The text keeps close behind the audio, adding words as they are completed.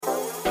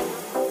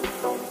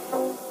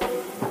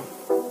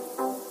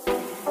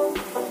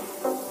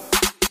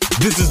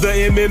This is the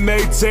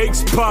MMA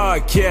Takes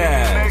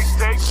Podcast.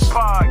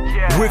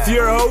 With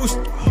your host,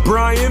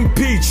 Brian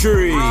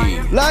Petrie.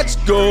 Let's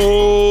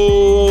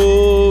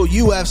go.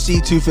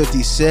 UFC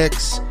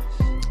 256.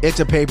 It's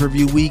a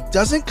pay-per-view week.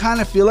 Doesn't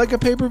kind of feel like a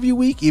pay-per-view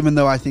week, even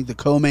though I think the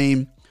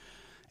co-main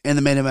and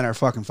the main event are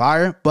fucking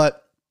fire.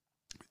 But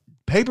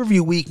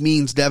pay-per-view week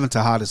means Devin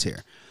Tejada's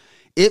here.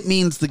 It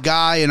means the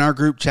guy in our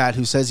group chat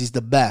who says he's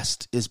the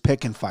best is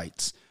picking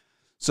fights.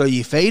 So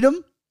you fade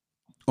him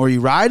or you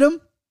ride him.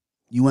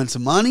 You win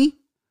some money.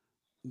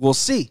 We'll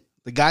see.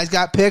 The guy's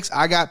got picks.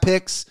 I got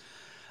picks.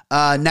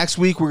 Next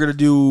week, we're going to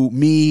do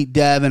me,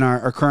 Dev, and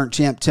our current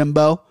champ,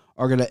 Timbo,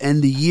 are going to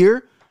end the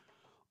year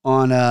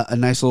on a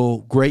nice little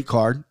great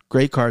card.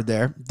 Great card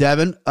there.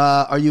 Devin,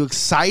 are you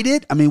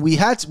excited? I mean, we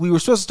were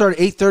supposed to start at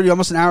 8:30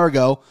 almost an hour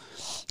ago.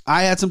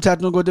 I had some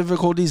technical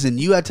difficulties, and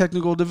you had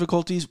technical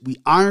difficulties. We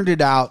ironed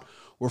it out.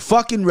 We're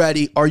fucking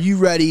ready. Are you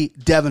ready,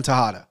 Devin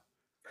Tejada?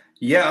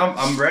 Yeah,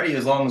 I'm ready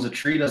as long as a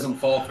tree doesn't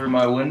fall through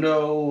my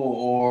window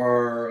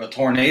or a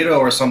tornado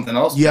or something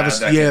else. You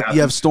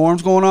have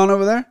storms going on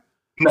over there?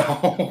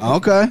 No.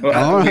 Okay. Well,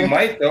 all right. We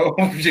might though,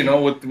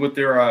 with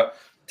their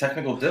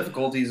technical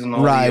difficulties and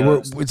all. Right.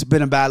 It's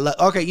been a bad luck.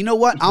 Okay. You know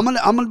what? I'm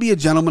gonna be a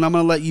gentleman. I'm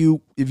gonna let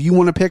you. If you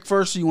want to pick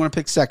first or you want to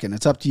pick second,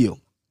 it's up to you.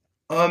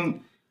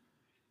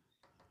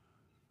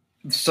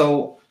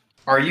 So,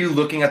 are you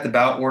looking at the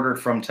bout order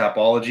from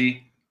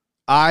Tapology?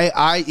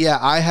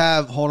 I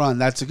have. Hold on,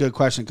 that's a good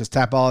question because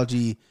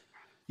Tapology.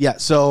 Yeah,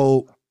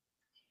 so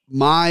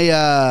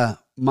my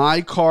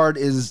card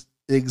is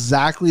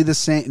exactly the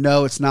same.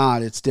 No, it's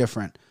not. It's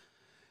different.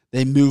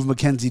 They moved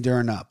Mackenzie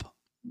Dern up.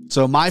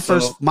 So my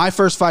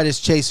first fight is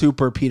Chase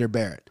Hooper, Peter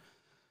Barrett,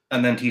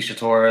 and then Tisha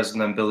Torres,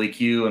 and then Billy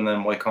Q, and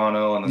then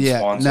Moicano, and then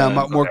Swanson.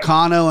 No,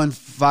 Moicano and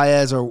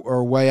Faez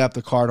are way up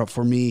the card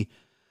for me.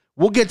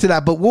 We'll get to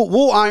that, but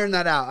we'll iron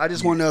that out. I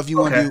just want to know if you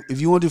want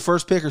to do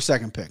first pick or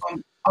second pick.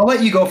 I'll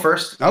let you go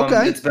first.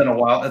 Okay. It's been a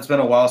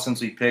while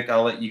since we picked.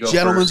 I'll let you go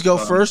Gentlemen's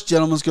first.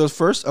 Gentlemen's goes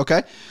first.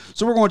 Okay.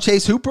 So we're going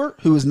Chase Hooper,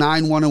 who is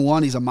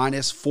 9-1-1. He's a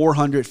minus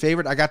 400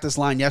 favorite. I got this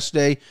line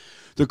yesterday.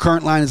 The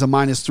current line is a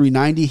minus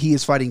 390. He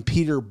is fighting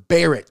Peter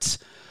Barrett,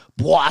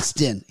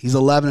 Boston. He's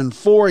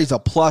 11-4. He's a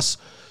plus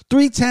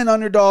 310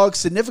 underdog,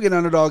 significant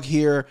underdog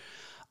here.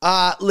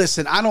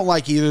 Listen, I don't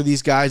like either of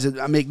these guys.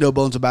 I make no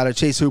bones about it.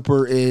 Chase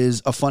Hooper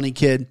is a funny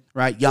kid,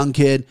 right? Young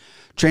kid.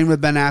 Trained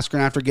with Ben Askren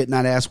after getting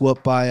that ass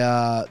whooped by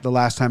the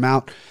last time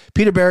out.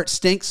 Peter Barrett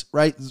stinks,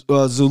 right?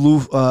 Yusuf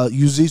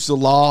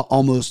Zalal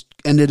almost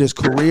ended his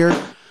career.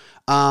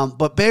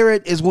 But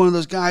Barrett is one of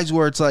those guys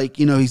where it's like,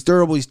 he's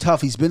durable, he's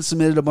tough, he's been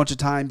submitted a bunch of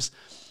times.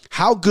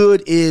 How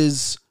good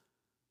is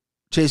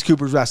Chase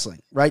Hooper's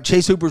wrestling, right?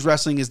 Chase Hooper's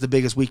wrestling is the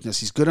biggest weakness.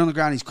 He's good on the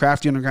ground, he's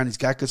crafty on the ground, he's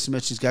got good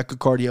submissions, he's got good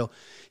cardio.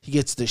 He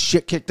gets the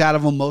shit kicked out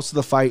of him most of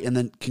the fight and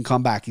then can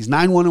come back. He's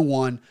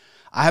 9-1-1.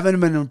 I haven't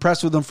been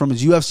impressed with him from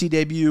his UFC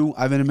debut.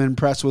 I haven't been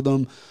impressed with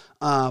him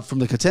from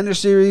the Contender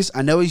Series.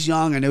 I know he's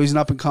young. I know he's an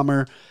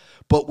up-and-comer.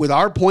 But with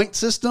our point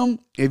system,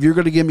 if you're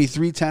going to give me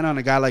 310 on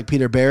a guy like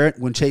Peter Barrett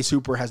when Chase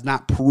Hooper has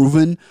not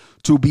proven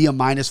to be a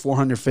minus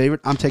 400 favorite,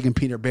 I'm taking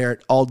Peter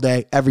Barrett all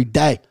day, every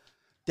day.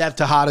 Dev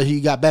Tejada, who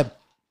you got, babe?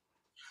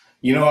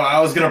 I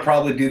was going to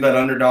probably do that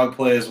underdog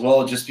play as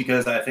well just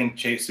because I think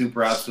Chase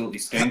Hooper absolutely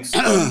stinks.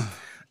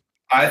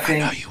 I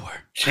think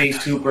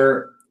Chase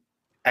Hooper...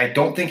 I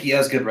don't think he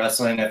has good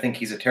wrestling. I think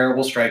he's a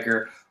terrible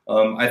striker.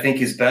 I think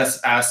his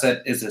best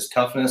asset is his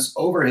toughness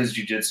over his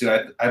jiu-jitsu.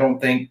 I don't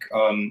think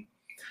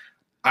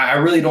I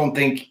really don't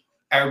think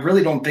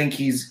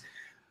he's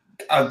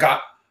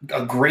got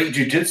a great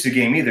jiu-jitsu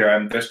game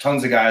either. There's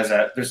tons of guys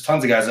at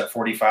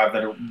 45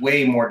 that are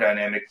way more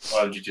dynamic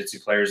jiu-jitsu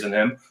players than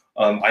him.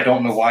 I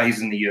don't know why he's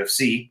in the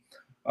UFC.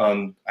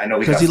 I know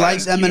because he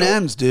likes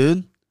M&Ms,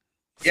 dude.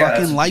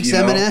 Fucking likes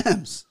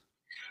M&Ms.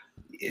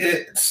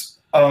 It's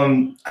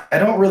I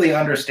don't really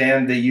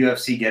understand the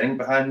UFC getting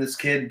behind this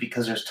kid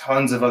because there's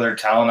tons of other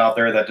talent out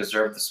there that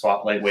deserve the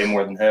spotlight way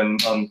more than him.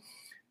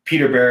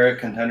 Peter Barrett,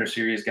 Contender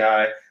Series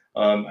guy.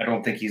 I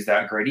don't think he's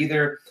that great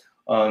either.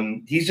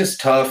 He's just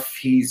tough.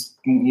 He's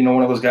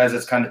one of those guys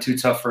that's kind of too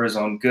tough for his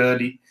own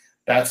good.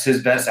 That's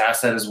his best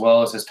asset as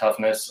well as his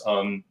toughness.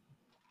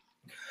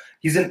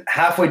 He's a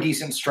halfway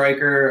decent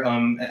striker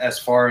as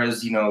far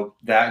as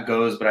that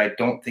goes, but I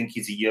don't think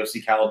he's a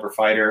UFC caliber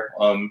fighter.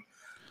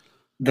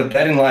 The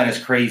betting line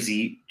is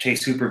crazy.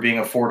 Chase Hooper being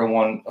a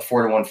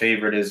 4-1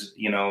 favorite is,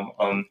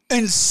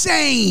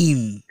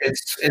 insane.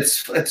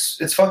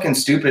 It's fucking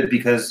stupid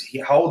because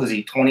how old is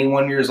he?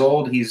 21 years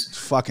old. He's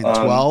fucking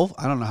 12.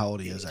 I don't know how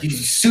old he is. Actually.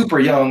 He's super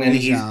young and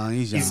he's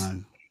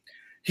young.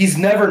 He's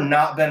never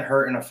not been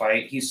hurt in a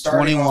fight. He's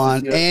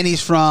 21 and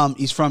he's from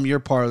your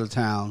part of the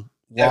town,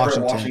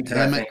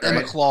 Washington.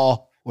 Emma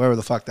Claw, wherever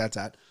the fuck that's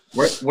at.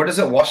 What is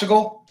it?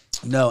 Washougal?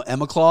 No,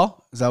 Emma Claw.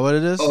 Is that what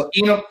it is? Oh,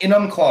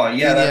 Enumclaw.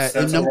 Yeah, that's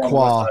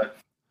Enumclaw.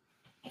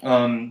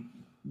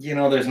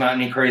 There's not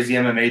any crazy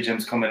MMA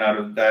gyms coming out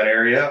of that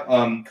area.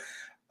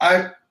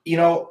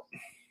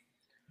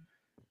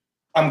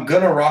 I'm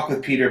gonna rock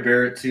with Peter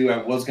Barrett too. I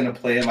was gonna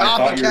play him. I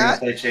thought you were gonna Copycat.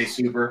 play Chase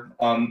Hooper.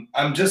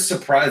 I'm just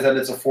surprised that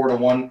it's a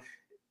 4-1.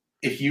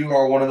 If you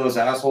are one of those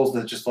assholes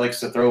that just likes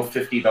to throw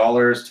 $50,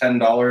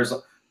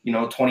 $10,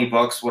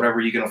 $20,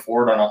 whatever you can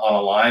afford on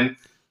a line,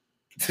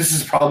 this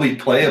is probably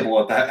playable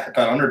at that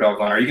underdog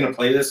line. Are you gonna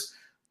play this?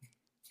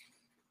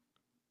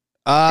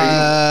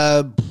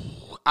 I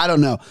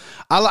don't know.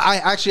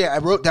 I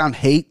wrote down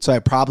hate, so I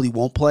probably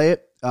won't play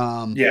it.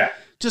 Yeah.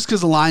 Just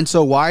because the line's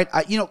so wide.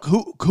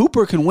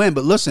 Cooper can win,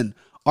 but listen,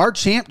 our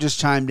champ just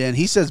chimed in.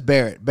 He says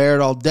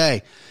Barrett all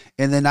day.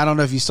 And then I don't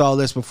know if you saw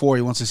this before.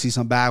 He wants to see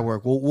some bag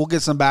work. We'll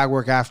get some bag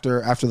work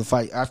after the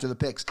fight, after the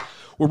picks.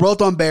 We're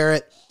both on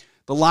Barrett.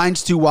 The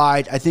line's too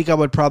wide. I think I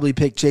would probably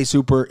pick Chase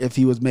Hooper if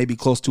he was maybe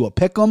close to a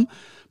pick 'em.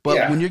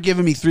 But when you're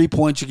giving me 3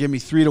 points, you're giving me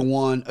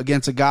 3-1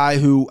 against a guy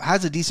who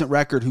has a decent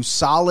record, who's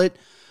solid,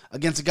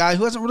 against a guy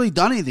who hasn't really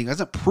done anything,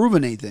 hasn't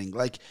proven anything.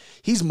 Like,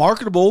 he's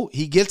marketable.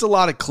 He gets a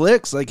lot of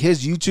clicks. Like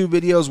his YouTube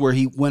videos where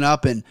he went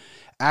up and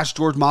asked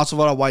George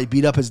Masvidal why he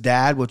beat up his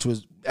dad, which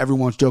was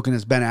everyone's joking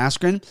as Ben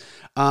Askren.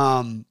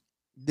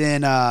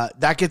 Then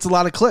that gets a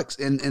lot of clicks,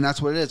 and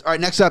that's what it is. All right,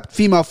 next up,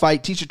 female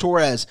fight. Tecia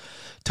Torres,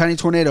 Tiny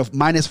Tornado,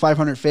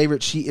 -500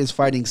 favorite. She is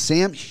fighting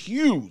Sam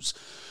Hughes.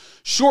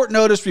 Short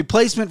notice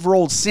replacement for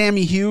old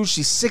Sammy Hughes.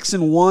 She's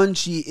 6-1.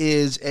 She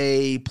is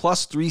a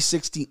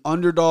 +360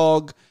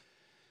 underdog.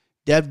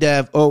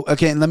 Dev. Oh,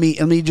 okay. And let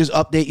me just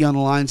update you on the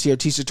lines here.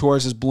 Tecia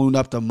Torres is ballooned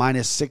up to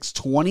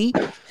 -620,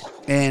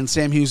 and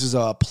Sam Hughes is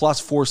a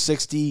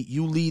 +460.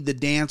 You lead the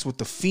dance with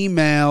the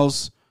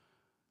females.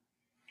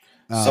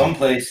 Some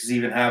places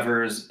even have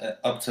hers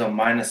up to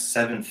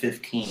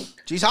 -715.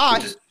 She's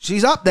hot.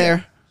 She's up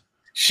there.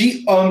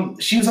 She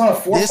was on a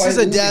 4-5. This is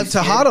a Dev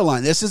Tejada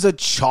line. This is a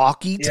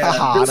chalky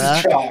Tejada. This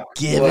is chalk.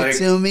 Give it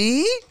to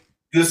me.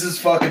 This is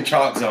fucking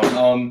chalk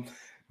zone.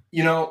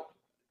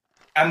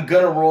 I'm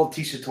gonna roll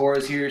Tecia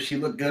Torres here. She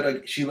looked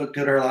good. She looked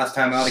good her last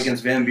time out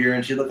against Van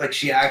Buren. She looked like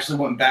she actually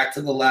went back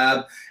to the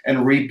lab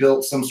and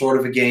rebuilt some sort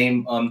of a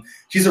game.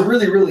 She's a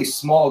really, really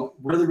small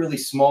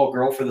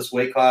girl for this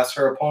weight class.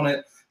 Her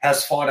opponent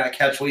has fought at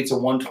catch weights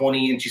of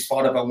 120, and she's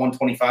fought up at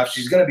 125.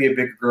 She's gonna be a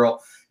bigger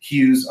girl.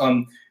 Hughes.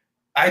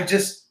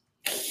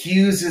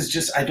 Hughes is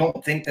just. I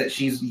don't think that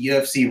she's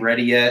UFC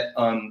ready yet.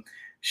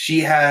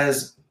 She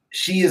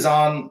is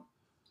on.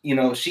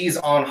 She's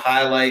on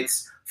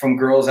highlights from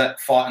girls that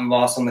fought and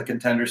lost on the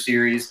Contender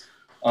Series.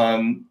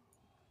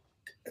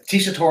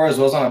 Tecia Torres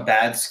was on a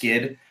bad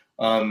skid,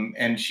 and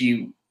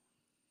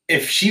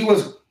if she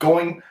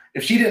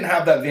didn't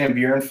have that Van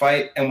Buren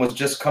fight and was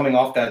just coming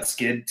off that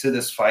skid to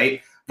this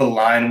fight, the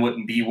line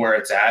wouldn't be where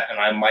it's at, and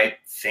I might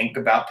think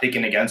about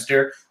picking against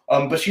her.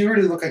 But she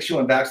really looked like she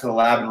went back to the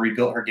lab and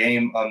rebuilt her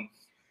game.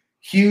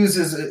 Hughes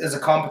is a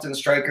competent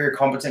striker,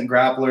 competent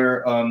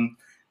grappler.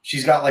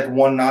 She's got like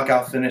one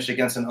knockout finish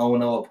against an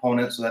 0-0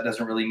 opponent, so that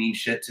doesn't really mean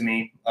shit to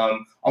me.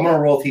 I'm going to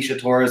roll Tecia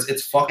Torres.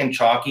 It's fucking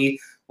chalky.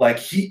 Like,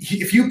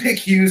 if you pick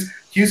Hughes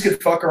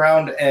could fuck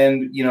around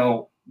and,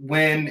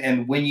 win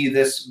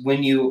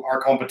you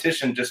our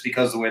competition just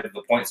because of the way that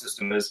the point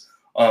system is.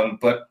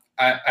 But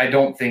I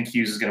don't think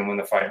Hughes is going to win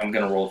the fight. I'm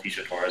going to roll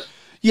Tecia Torres.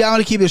 Yeah, I'm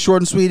going to keep it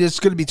short and sweet. It's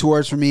going to be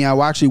Torres for me. I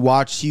will actually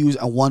watch Hughes.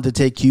 I want to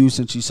take Hughes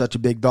since she's such a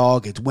big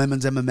dog. It's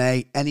women's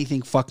MMA.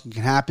 Anything fucking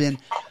can happen.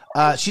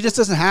 She just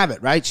doesn't have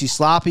it, right? She's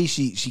sloppy.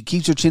 She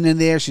keeps her chin in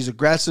there. She's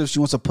aggressive. She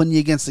wants to put you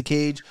against the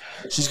cage.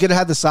 She's going to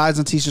have the size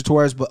on Tecia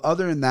Torres, but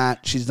other than that,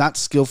 she's not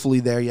skillfully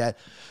there yet.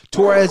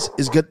 Torres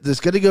is good. It's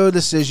going to go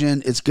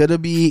decision. It's going to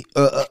be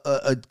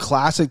a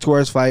classic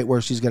Torres fight where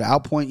she's going to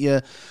outpoint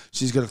you.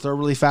 She's going to throw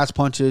really fast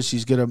punches.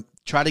 She's going to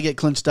try to get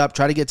clinched up,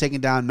 try to get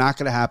taken down. Not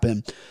going to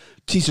happen.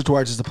 Tecia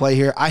Torres is the play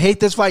here. I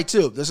hate this fight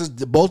too. This is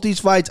both these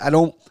fights.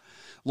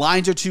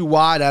 Lines are too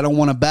wide. I don't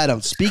want to bet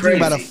them. Speaking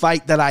about a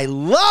fight that I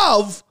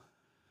love,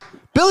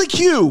 Billy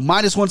Q,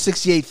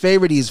 -168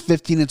 favorite. He's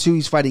 15-2.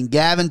 He's fighting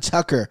Gavin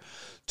Tucker,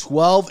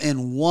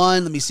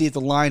 12-1. Let me see if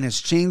the line has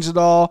changed at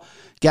all.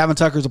 Gavin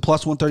Tucker is a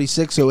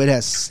 +136, so it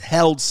has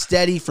held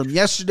steady from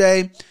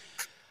yesterday.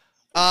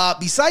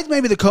 Besides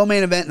maybe the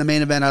co-main event and the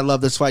main event, I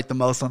love this fight the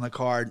most on the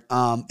card.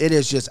 It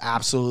is just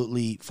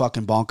absolutely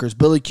fucking bonkers.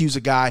 Billy Q's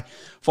a guy,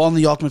 falling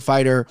the Ultimate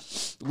Fighter,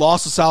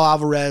 lost to Saul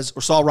Rogers,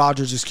 Saul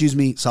Alvarez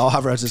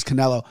is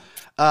Canelo.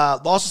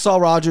 Lost to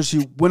Saul Rogers,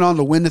 who went on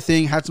to win the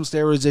thing, had some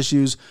steroids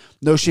issues,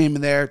 no shame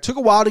in there. Took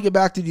a while to get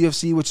back to the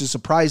UFC, which is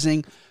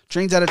surprising.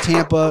 Trains out of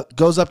Tampa,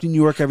 goes up to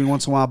New York every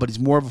once in a while, but he's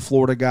more of a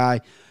Florida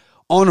guy.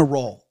 On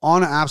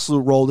an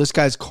absolute roll. This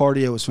guy's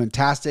cardio is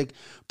fantastic.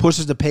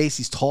 Pushes the pace.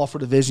 He's tall for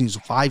division. He's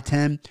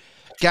 5'10".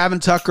 Gavin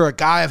Tucker, a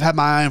guy I've had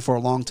my eye on for a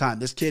long time.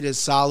 This kid is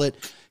solid.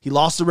 He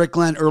lost to Rick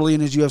Glenn early in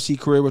his UFC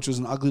career, which was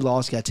an ugly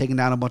loss. He got taken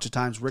down a bunch of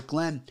times. Rick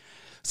Glenn,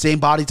 same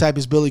body type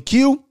as Billy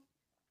Q.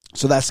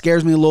 So that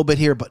scares me a little bit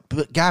here.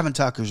 But Gavin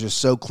Tucker is just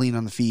so clean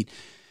on the feet.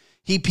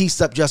 He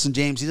pieced up Justin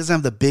James. He doesn't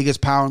have the biggest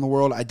power in the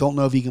world. I don't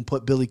know if he can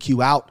put Billy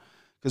Q out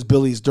because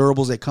Billy's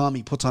durable as they come.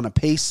 He puts on a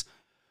pace.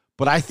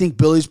 But I think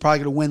Billy's probably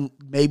going to win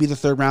maybe the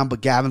third round, but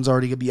Gavin's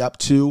already going to be up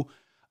 2.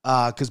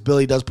 because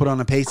Billy does put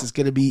on a pace. It's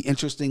going to be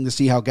interesting to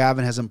see how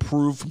Gavin has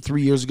improved from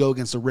 3 years ago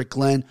against the Rick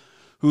Glenn,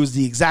 who is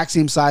the exact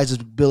same size as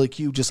Billy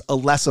Q, just a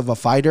less of a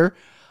fighter.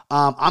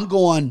 I'm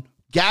going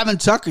Gavin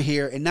Tucker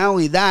here, and not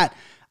only that,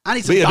 I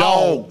need some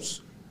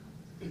dogs.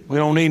 We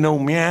don't need no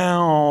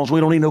meows. We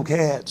don't need no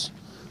cats.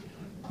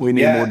 We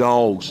need more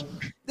dogs.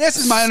 This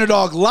is my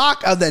underdog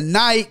lock of the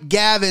night,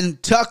 Gavin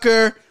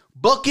Tucker.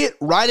 Book it,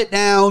 write it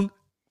down,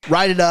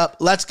 write it up.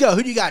 Let's go.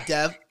 Who do you got,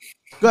 Dev?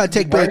 Go ahead,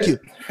 take Billy Q.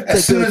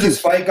 As soon as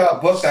this fight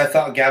got booked, I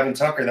thought Gavin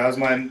Tucker. That was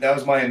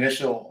my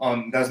initial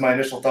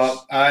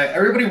thought.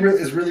 Everybody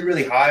is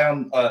really high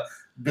on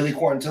Billy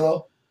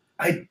Quarantillo.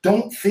 I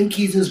don't think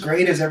he's as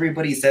great as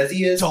everybody says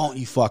he is. Don't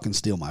you fucking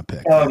steal my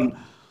pick. I'm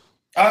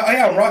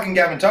rocking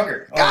Gavin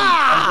Tucker.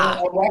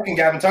 I'm rocking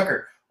Gavin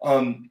Tucker.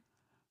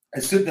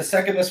 As soon the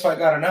second this fight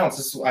got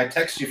announced, I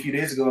texted you a few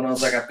days ago and I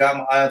was like, I've got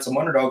my eye on some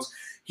underdogs.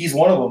 He's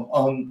one of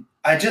them.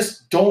 I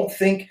just don't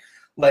think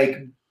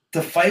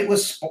the fight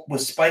with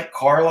Spike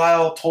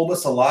Carlisle told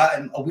us a lot,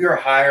 and we were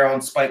higher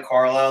on Spike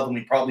Carlisle than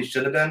we probably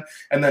should have been.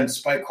 And then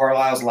Spike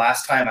Carlisle's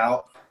last time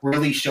out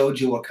really showed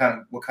you what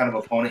kind of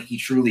opponent he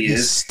truly is.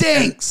 He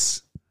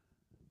stinks.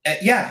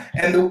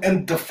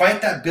 And the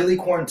fight that Billy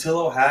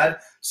Quarantillo had,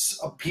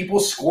 people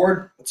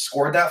scored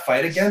that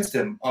fight against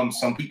him.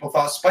 Some people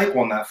thought Spike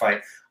won that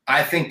fight.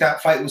 I think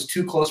that fight was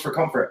too close for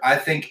comfort. I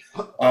think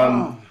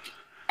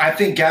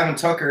Gavin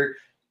Tucker,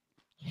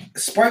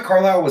 Spike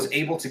Carlisle was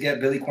able to get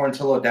Billy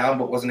Quarantillo down,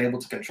 but wasn't able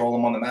to control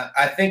him on the mat.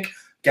 I think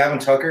Gavin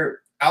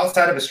Tucker,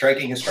 outside of his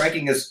striking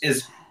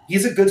is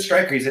he's a good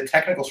striker. He's a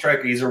technical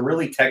striker. He's a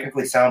really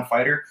technically sound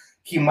fighter.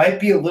 He might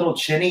be a little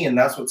chinny, and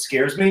that's what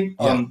scares me.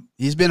 Yeah.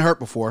 He's been hurt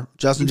before.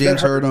 Justin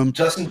James hurt him.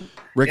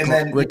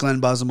 Rick Glenn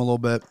buzzed him a little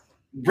bit.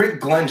 Rick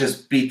Glenn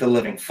just beat the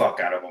living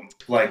fuck out of him.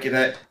 Like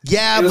that.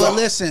 Yeah, but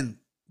listen,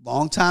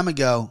 long time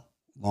ago.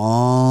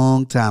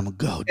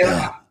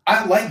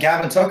 I like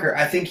Gavin Tucker.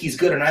 I think he's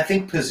good, and I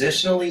think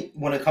positionally,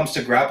 when it comes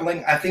to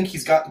grappling, I think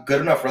he's got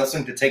good enough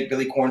wrestling to take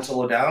Billy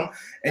Quarantillo down.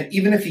 And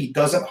even if he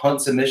doesn't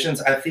hunt submissions,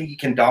 I think he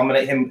can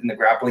dominate him in the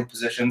grappling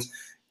positions.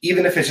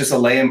 Even if it's just a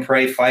lay and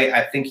pray fight,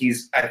 I think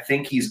he's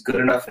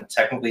good enough and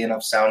technically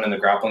enough sound in the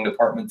grappling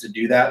department to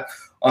do that.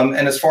 And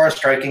as far as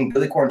striking,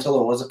 Billy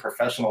Quarantillo was a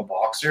professional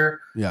boxer.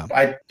 Yeah,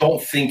 I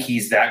don't think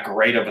he's that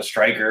great of a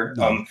striker.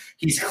 No.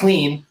 He's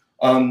clean.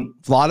 A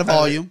lot of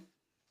volume.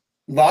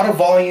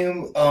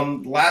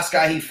 Last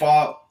guy he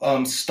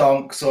fought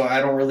stunk, so I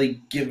don't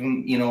really give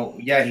him.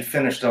 He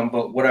finished him,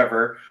 but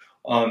whatever.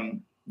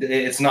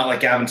 It's not like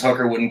Gavin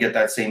Tucker wouldn't get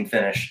that same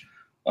finish.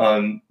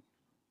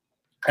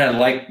 And I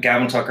like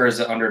Gavin Tucker as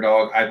an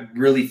underdog. I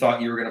really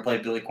thought you were going to play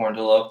Billy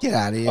Quarantillo. Get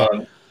out of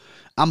here.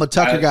 I'm a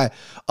Tucker guy.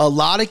 A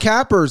lot of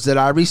cappers that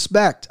I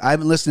respect. I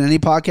haven't listened to any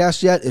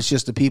podcast yet. It's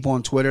just the people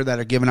on Twitter that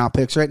are giving out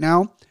picks right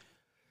now.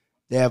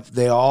 A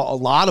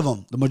lot of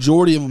them, the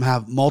majority of them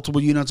have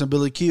multiple units on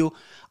Billy Q.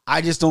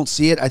 I just don't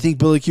see it. I think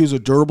Billy Q is a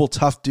durable,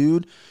 tough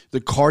dude.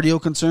 The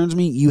cardio concerns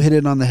me. You hit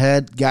it on the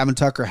head. Gavin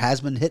Tucker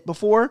has been hit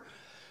before,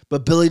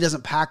 but Billy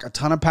doesn't pack a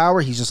ton of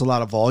power. He's just a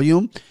lot of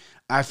volume.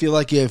 I feel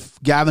like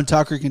if Gavin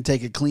Tucker can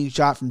take a clean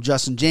shot from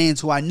Justin James,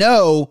 who I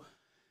know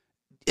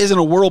isn't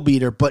a world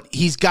beater, but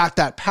he's got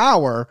that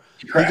power.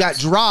 He got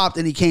dropped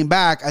and he came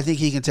back. I think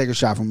he can take a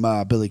shot from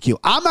Billy Q.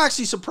 I'm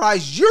actually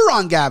surprised you're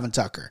on Gavin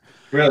Tucker.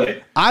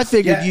 Really? I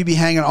figured you'd be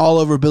hanging all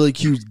over Billy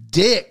Q's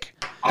dick.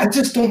 I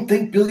just don't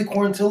think Billy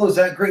Quarantillo is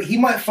that great. He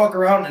might fuck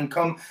around and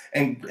come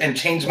and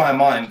change my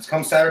mind.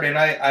 Come Saturday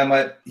night,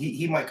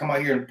 he might come out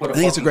here and put a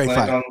it's a great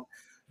fight. On.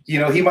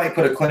 He might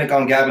put a clinic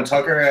on Gavin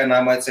Tucker, and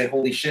I might say,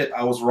 "Holy shit,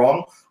 I was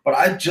wrong." But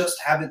I just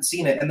haven't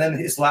seen it. And then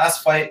his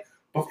last fight,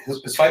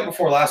 his fight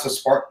before last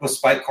was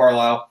Spike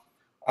Carlisle.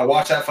 I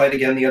watched that fight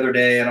again the other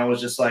day, and I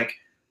was just like,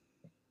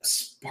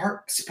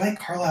 Spike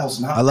Carlisle's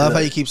not. I love good.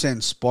 how you keep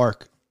saying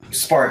Spark.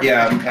 Spark,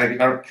 yeah.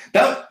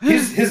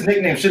 His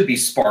nickname should be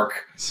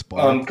Spark.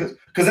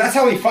 Because that's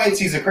how he fights.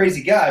 He's a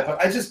crazy guy,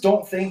 but I just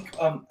don't think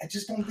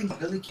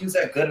Billy Q's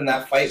that good in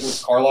that fight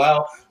with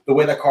Carlisle. The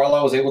way that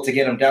Carlisle was able to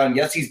get him down.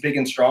 Yes, he's big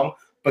and strong,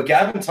 but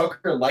Gavin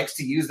Tucker likes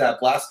to use that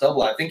blast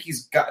double. I think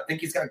he's got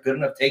good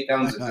enough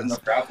takedowns and good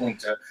enough grappling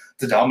to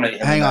dominate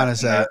him. Hang on a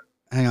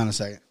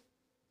second.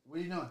 What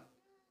are you doing?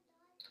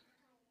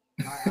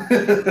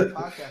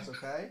 Podcast,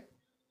 okay?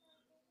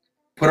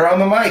 Put her on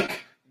the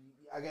mic.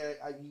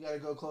 You gotta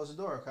go close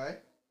the door, okay?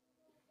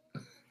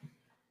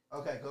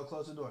 Okay, go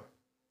close the door.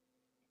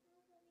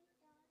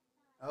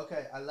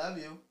 Okay, I love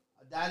you.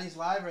 Daddy's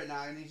live right now.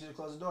 I need you to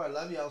close the door. I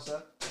love you,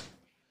 Elsa.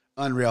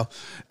 Unreal.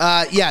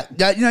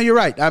 You're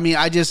right. I mean,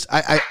 I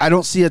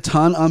don't see a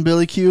ton on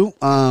Billy Q.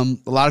 A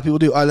lot of people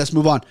do. All right, let's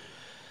move on.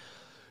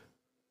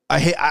 I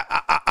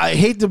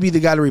hate to be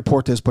the guy to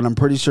report this, but I'm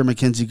pretty sure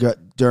Mackenzie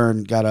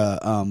Dern got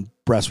a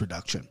breast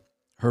reduction.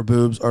 Her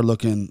boobs are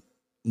looking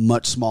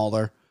much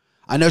smaller.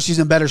 I know she's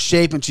in better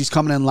shape and she's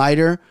coming in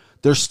lighter.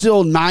 They're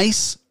still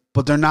nice,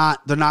 but they're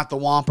not the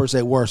whompers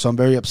they were. So I'm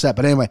very upset.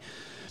 But anyway,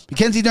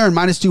 Mackenzie Dern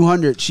minus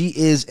 200.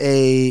 She's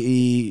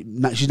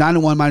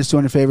 9-1 minus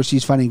 200 favorite.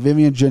 She's fighting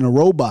Vivian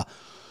Genarova,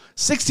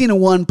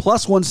 16-1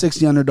 plus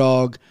 160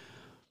 underdog.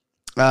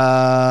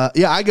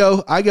 I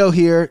go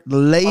here.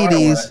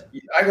 Ladies.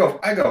 I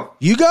go.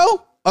 You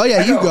go? Oh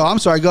yeah, you go. I'm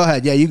sorry. Go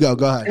ahead. Yeah, you go.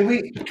 Go ahead.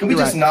 Can we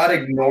just not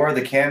ignore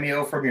the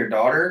cameo from your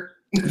daughter?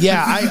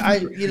 Yeah, I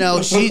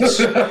she's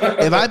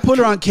if I put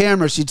her on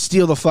camera, she'd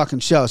steal the fucking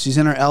show. She's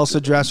in her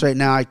Elsa dress right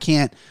now. I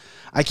can't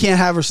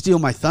have her steal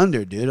my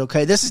thunder, dude.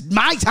 Okay, this is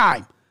my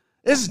time.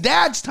 This is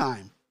Dad's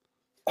time.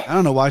 I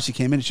don't know why she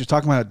came in. She was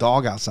talking about a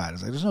dog outside. I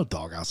was like, "There's no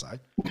dog outside."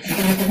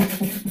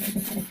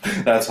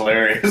 That's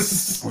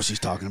hilarious. What's she's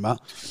talking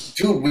about?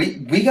 Dude,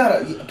 we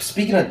got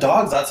speaking of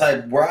dogs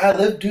outside where I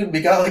live, dude, we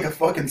got like a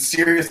fucking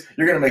serious.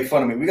 You're gonna make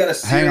fun of me. We got a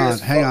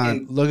serious. Hang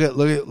on.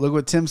 Look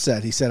what Tim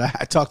said. He said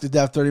I talked to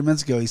Dev 30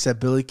 minutes ago. He said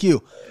Billy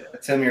Q.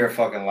 Tim, you're a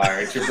fucking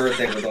liar. It's your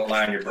birthday, but don't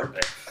lie on your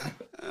birthday.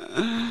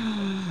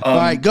 All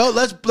right, go.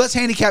 Let's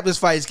handicap this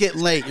fight. It's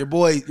getting late. Your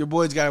boy's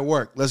got to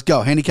work. Let's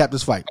go. Handicap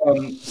this fight.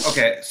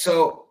 Okay,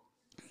 so,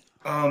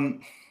 when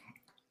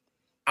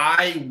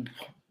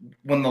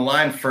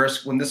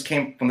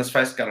this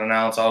fight got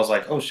announced, I was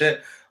like, oh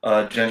shit,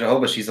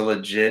 Jandiroba, she's a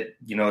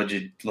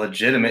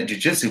legitimate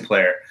jiu-jitsu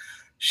player.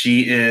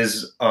 She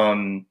is,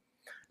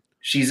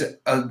 she's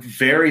a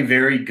very,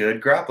 very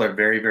good grappler,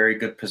 very, very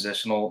good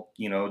positional,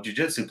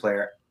 jiu-jitsu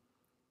player.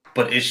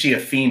 But is she a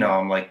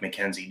phenom like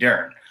Mackenzie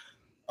Dern?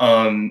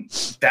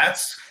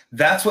 That's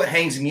what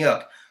hangs me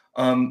up.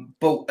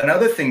 But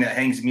another thing that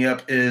hangs me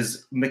up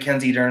is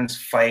Mackenzie Dern's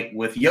fight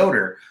with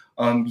Yoder.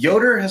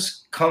 Yoder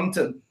has come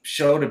to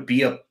show to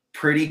be a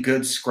pretty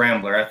good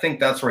scrambler. I think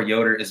that's where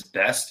Yoder is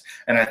best,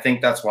 and I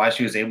think that's why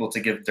she was able to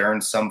give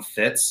Dern some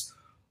fits.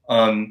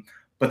 But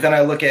then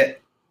I look at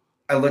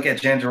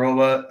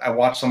Jandiroba, I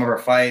watch some of her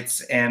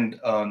fights, and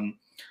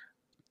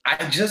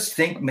I just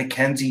think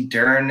Mackenzie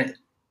Dern,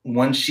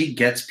 when she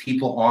gets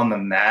people on the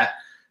mat,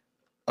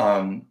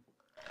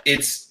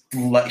 it's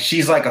like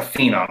she's like a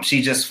phenom.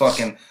 She just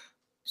fucking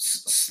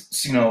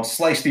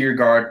slice through your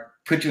guard,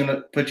 put you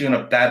in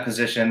a bad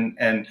position,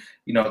 and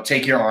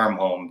take your arm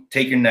home,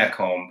 take your neck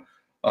home.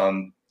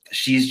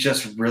 She's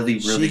just really,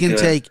 really good. She can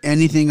take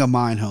anything of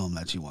mine home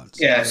that she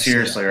wants. Yeah,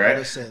 seriously,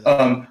 right?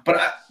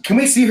 But can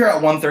we see her at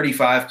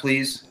 135,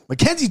 please?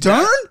 Mackenzie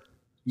Dern?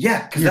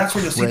 Yeah, because that's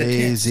where you'll see the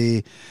kids.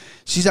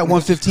 She's at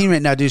 115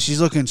 right now, dude.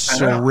 She's looking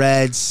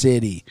shred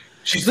city.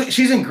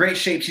 She's in great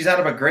shape. She's out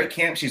of a great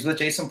camp. She's with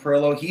Jason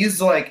Perillo.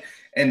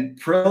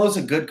 And Perillo's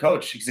a good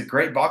coach. He's a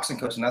great boxing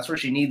coach, and that's where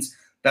she needs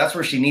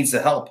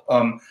the help.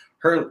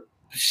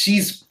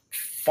 She's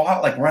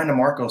fought like Ryan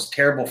DeMarco's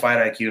terrible fight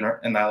IQ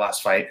in that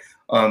last fight.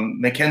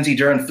 Mackenzie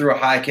Dern threw a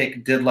high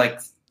kick, did like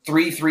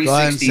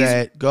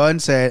 360s. Go ahead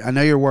and say it. I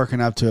know you're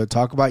working up to it.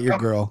 Talk about your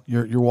girl.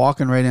 You're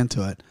walking right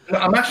into it. No,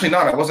 I'm actually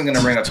not. I wasn't going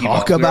to bring up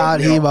Talk about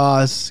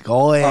Hebos.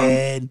 Go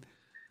ahead.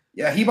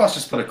 Yeah, Hebos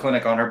just put a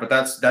clinic on her, but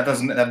that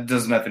doesn't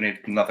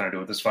nothing to do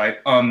with this fight.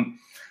 I'm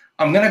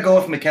going to go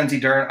with Mackenzie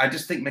Dern. I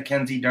just think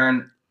Mackenzie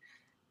Dern,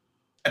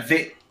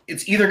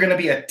 it's either going to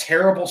be a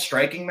terrible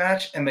striking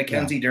match, and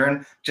Mackenzie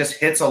Dern just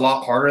hits a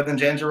lot harder than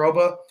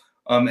Jandiroba.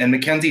 And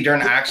Mackenzie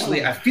Dern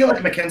I feel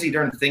like Mackenzie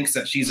Dern thinks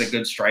that she's a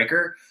good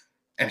striker,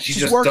 and she's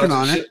just working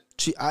on it.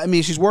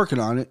 She's working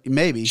on it.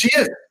 Maybe she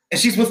is,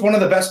 and she's with one of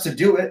the best to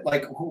do it.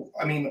 Like who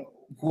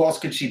else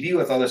could she be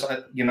with? Others,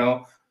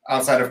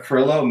 outside of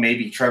Perillo,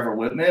 maybe Trevor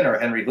Whitman or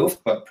Henry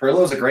Hoof, but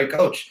Perillo's a great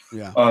coach.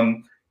 Yeah.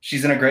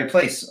 She's in a great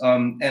place.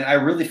 And I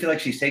really feel like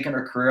she's taken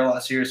her career a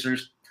lot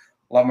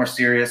more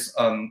serious.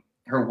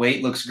 Her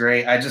weight looks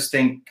great. I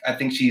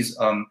think she's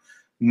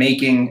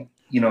making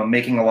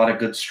a lot of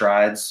good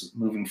strides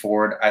moving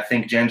forward. I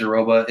think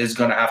Jandiroba is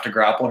going to have to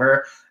grapple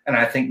her, and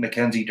I think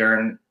Mackenzie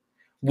Dern,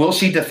 will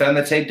she defend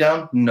the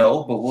takedown?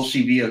 No, but will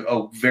she be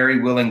a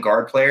very willing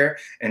guard player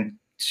and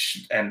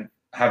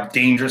have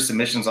dangerous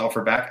submissions off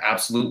her back?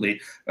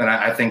 Absolutely. And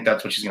I think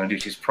that's what she's going to do.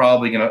 She's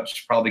probably going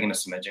to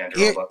submit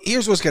Jandiroba.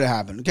 Here's what's going to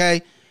happen.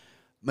 Okay.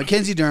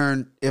 Mackenzie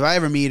Dern, if I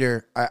ever meet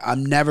her,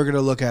 I'm never going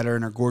to look at her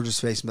in her gorgeous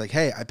face and be like,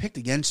 hey, I picked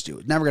against you.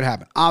 It's never going to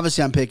happen.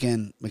 Obviously, I'm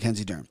picking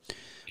Mackenzie Dern.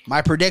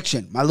 My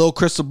prediction, my little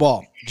crystal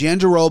ball,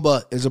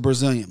 Jandiroba is a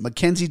Brazilian.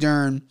 Mackenzie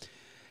Dern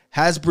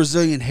has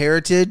Brazilian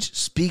heritage,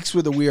 speaks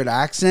with a weird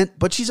accent,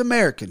 but she's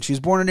American. She was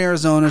born in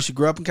Arizona. She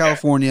grew up in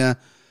California.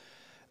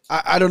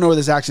 I don't know where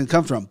this accent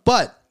comes from,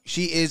 but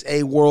she is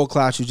a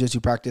world-class jiu-jitsu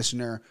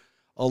practitioner.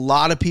 A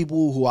lot of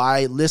people who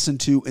I listen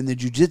to in the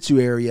jiu-jitsu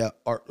area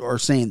are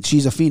saying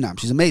she's a phenom.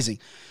 She's amazing.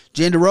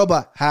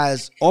 Jandiroba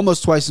has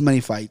almost twice as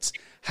many fights,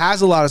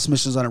 has a lot of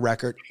submissions on her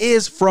record,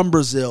 is from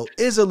Brazil,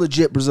 is a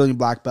legit Brazilian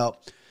black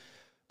belt.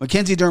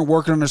 Mackenzie Dern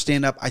working on her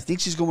stand-up. I think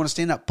she's going to want to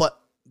stand up,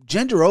 but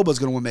Jandiroba is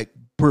going to want to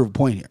prove a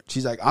point here.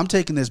 She's like, I'm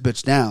taking this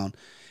bitch down,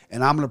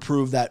 and I'm going to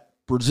prove that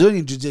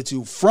Brazilian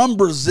jiu-jitsu from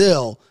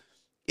Brazil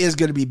is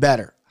going to be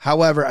better.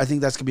 However, I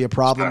think that's going to be a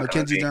problem.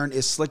 Mackenzie Dern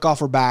is slick off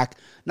her back.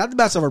 Not the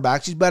best of her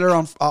back. She's better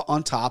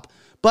on top,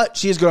 but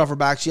she is good off her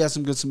back. She has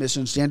some good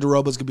submissions.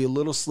 Jandiroba is going to be a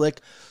little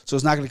slick, so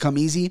it's not going to come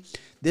easy.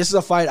 This is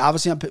a fight.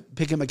 Obviously, I'm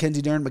picking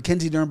Mackenzie Dern.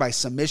 Mackenzie Dern by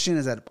submission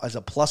is as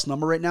a plus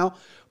number right now,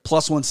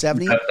 plus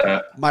 170. That's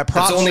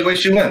the only way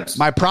she wins.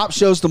 My prop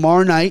shows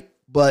tomorrow night,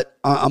 but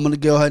I'm going to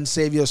go ahead and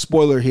save you a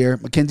spoiler here.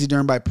 Mackenzie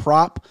Dern by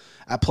prop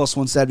at plus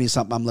 170 is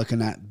something I'm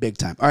looking at big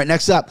time. All right,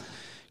 next up,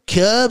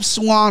 Cub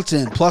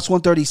Swanson, plus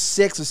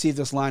 136. Let's see if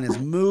this line is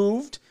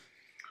moved.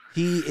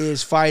 He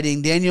is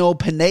fighting Daniel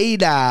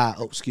Pineda.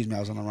 Oh, excuse me, I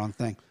was on the wrong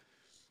thing.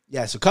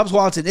 Yeah, so Cub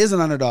Swanson is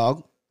an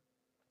underdog.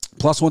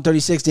 Plus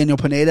 136, Daniel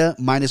Pineda,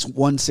 minus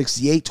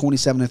 168,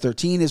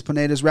 27-13 is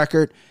Pineda's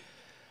record.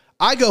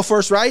 I go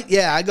first, right?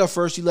 Yeah, I go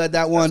first. You led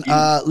that one.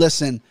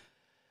 Listen,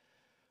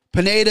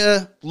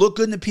 Pineda looked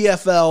good in the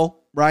PFL,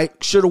 right?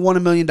 Should have won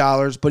 $1 million,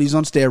 but he's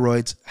on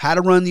steroids. Had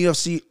to run the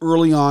UFC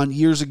early on,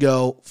 years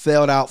ago.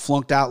 Failed out,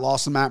 flunked out,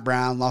 lost to Matt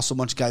Brown, lost a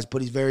bunch of guys,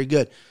 but he's very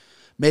good.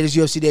 Made his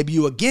UFC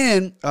debut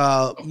again.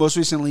 Most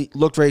recently,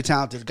 looked very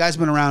talented. The guy's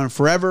been around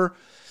forever.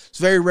 It's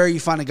very rare you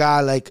find a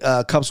guy like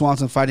Cub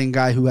Swanson fighting a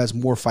guy who has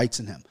more fights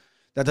than him.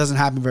 That doesn't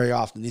happen very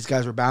often. These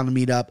guys were bound to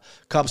meet up.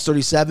 Cub's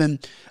 37,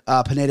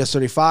 Pineda's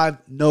 35.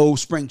 No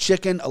spring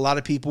chicken. A lot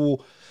of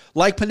people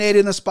like Pineda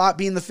in the spot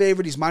being the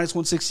favorite. He's minus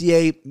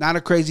 168. Not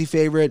a crazy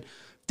favorite.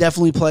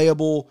 Definitely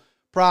playable.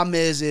 Problem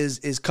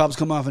is Cub's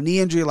coming off a knee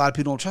injury. A lot of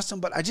people don't trust him,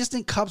 but I just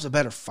think Cub's a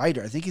better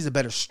fighter. I think he's a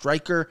better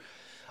striker.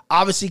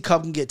 Obviously,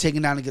 Cub can get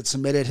taken down and get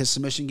submitted. His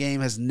submission game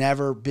has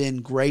never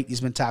been great. He's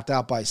been tapped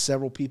out by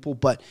several people,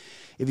 but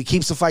if he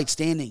keeps the fight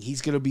standing,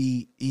 he's gonna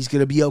be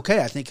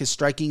okay. I think his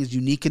striking is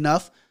unique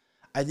enough.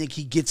 I think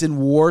he gets in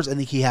wars. I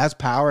think he has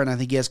power, and I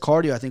think he has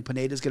cardio. I think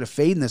Pineda's gonna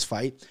fade in this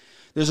fight.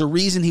 There's a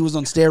reason he was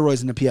on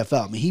steroids in the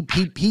PFL. I mean,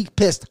 he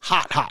pissed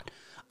hot.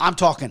 I'm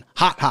talking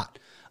hot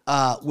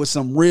with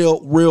some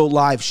real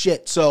live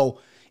shit.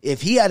 So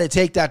if he had to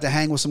take that to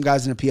hang with some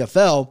guys in the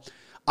PFL.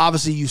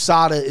 Obviously,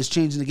 USADA is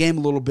changing the game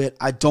a little bit.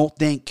 I don't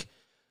think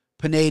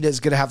Pineda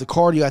is going to have the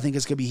cardio. I think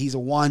it's going to be he's a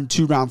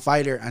 1-2 round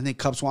fighter. I think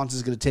Cub Swanson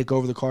is going to take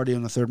over the cardio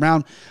in the third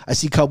round. I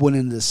see Cub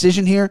winning the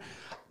decision here.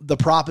 The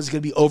prop is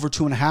going to be over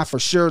 2.5 for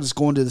sure. It's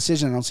going to the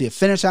decision. I don't see a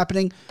finish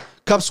happening.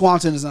 Cub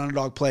Swanson is an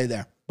underdog play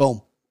there.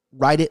 Boom.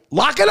 Write it.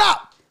 Lock it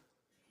up.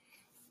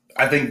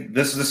 I think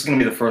this is going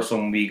to be the first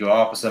one we go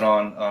opposite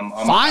on.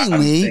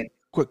 Finally.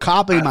 Quit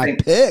copying my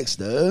picks,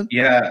 dude.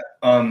 Yeah,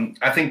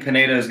 I think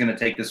Pineda is going to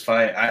take this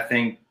fight. I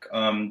think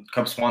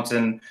Cub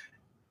Swanson,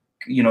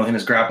 in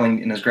his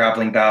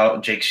grappling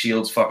bout, Jake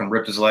Shields fucking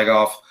ripped his leg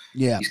off.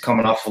 Yeah, he's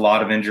coming off a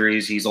lot of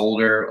injuries. He's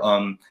older.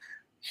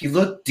 He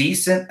looked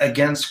decent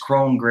against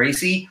Chrome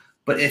Gracie,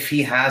 but if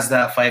he has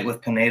that fight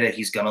with Pineda,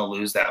 he's going to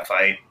lose that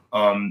fight.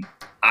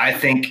 I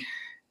think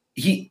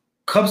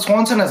Cub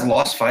Swanson has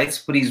lost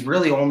fights, but he's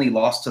really only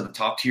lost to the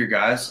top tier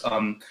guys.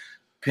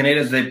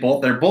 Pineda's they're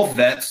both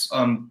vets.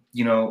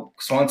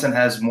 Swanson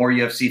has more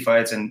UFC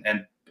fights and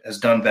has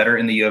done better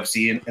in the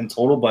UFC in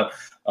total, but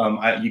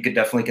you could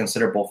definitely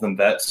consider both of them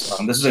vets.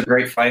 This is a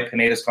great fight.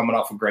 Pineda's coming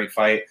off a great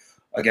fight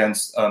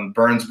against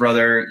Burns'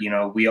 brother.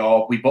 We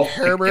both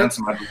picked against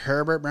him.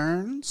 Herbert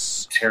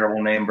Burns.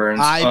 Terrible name,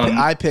 Burns.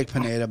 I picked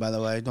Pineda, by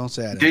the way. Don't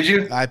say I didn't. Did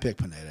you? I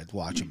picked Pineda to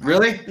watch him.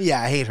 Really?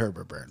 Yeah, I hate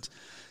Herbert Burns.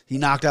 He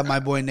knocked out my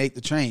boy Nate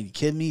the Train. You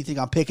kidding me? You think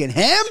I'm picking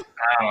him?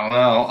 I don't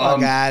know.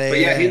 But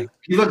yeah,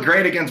 he looked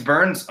great against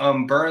Burns.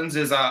 Burns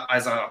is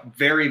a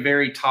very,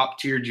 very top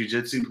tier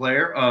jiu-jitsu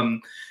player.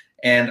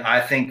 And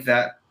I think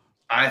that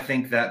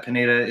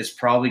Pineda is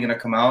probably going to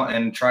come out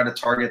and try to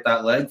target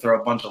that leg, throw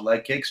a bunch of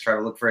leg kicks, try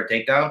to look for a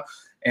takedown,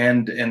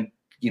 and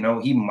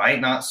he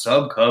might not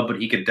sub Cub,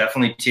 but he could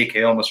definitely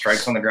TKO him with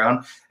strikes on the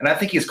ground. And I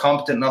think he's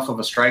competent enough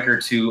of a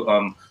striker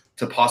to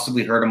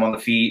possibly hurt him on the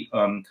feet.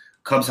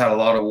 Cubs had a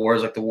lot of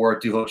wars, like the war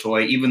at Doo Ho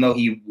Choi. Even though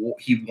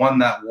he won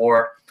that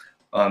war,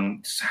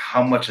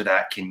 how much of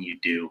that can you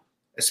do,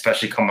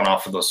 especially coming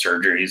off of those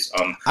surgeries?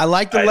 I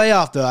like the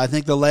layoff, though. I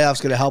think the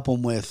layoff's going to help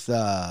him with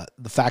the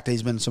fact that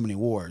he's been in so many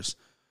wars.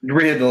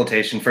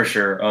 Rehabilitation, for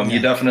sure. You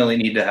definitely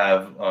need to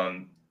have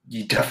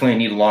you definitely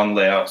need long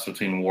layoffs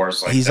between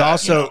wars like he's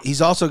that.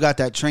 He's also got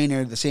that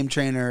trainer, the same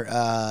trainer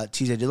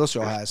TJ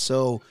Dillashaw has.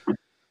 So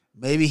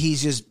maybe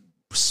he's just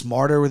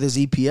smarter with his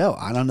EPO.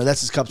 I don't know.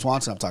 That's his Cub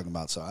Swanson I'm talking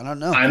about. So I don't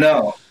know. I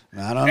know.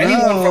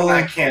 Anyone from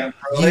that camp,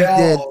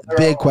 bro,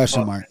 big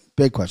question mark.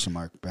 Big question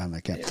mark behind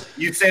that camp.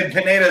 You'd say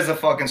Pineda is a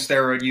fucking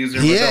steroid user.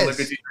 He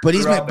is, but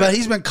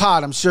he's been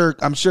caught. I'm sure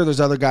there's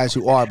other guys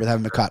who are, but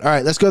haven't been caught. All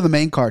right, let's go to the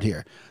main card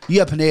here. You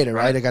have Pineda,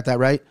 right? I got that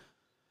right.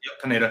 Yep,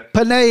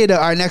 Pineda.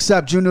 All right, next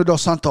up, Junior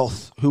Dos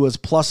Santos, who is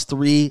plus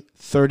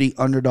 330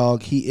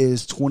 underdog. He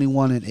is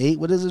 21-8.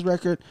 What is his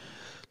record?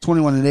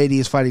 21-8. He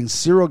is fighting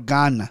Cyril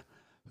Gane,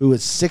 who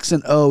is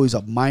 6-0. He's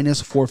a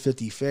minus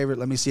 450 favorite.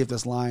 Let me see if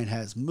this line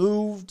has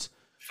moved.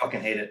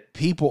 Fucking hate it.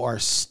 People are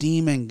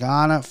steaming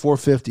Ghana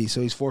 450.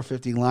 So he's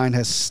 450. Line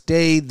has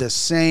stayed the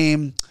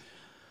same.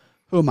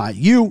 Who am I?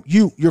 You're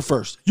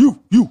first.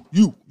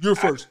 You're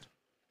first.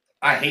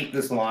 I hate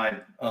this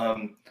line.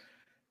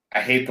 I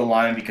hate the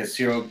line because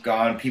Cyril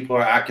Gane, people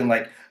are acting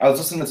like, I was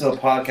listening to a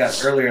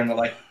podcast earlier and they're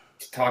like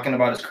talking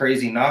about his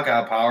crazy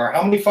knockout power.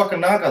 How many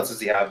fucking knockouts does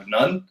he have?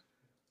 None.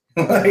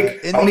 Like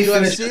in how many the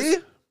finishes?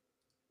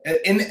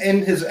 In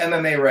his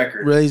MMA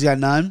record. Really, he's got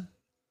none?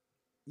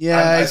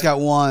 Yeah, he's got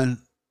one.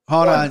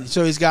 Hold on.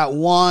 So he's got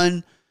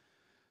 1,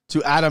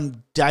 to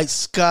Adam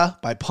Daiska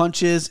by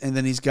punches, and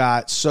then he's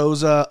got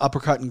Souza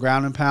uppercut and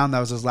ground and pound. That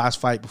was his last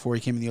fight before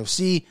he came in the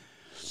UFC.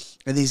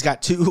 And he's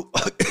got 2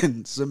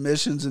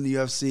 submissions in the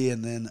UFC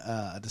and then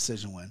a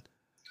decision win.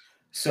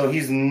 So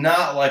he's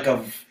not a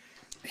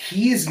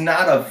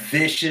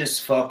vicious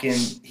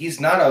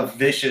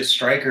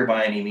striker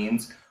by any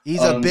means.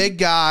 He's a big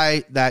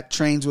guy that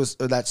trains with,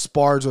 or that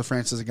spars with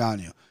Francis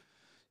Ngannou.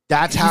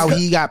 That's how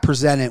he got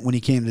presented when he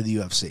came to the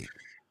UFC.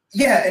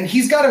 Yeah, and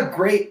he's got a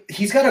great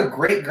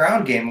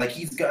ground game. Like,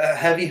 he's got a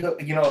heavy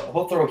hook,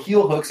 he'll throw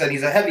heel hooks, and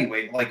he's a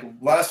heavyweight. Like,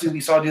 last dude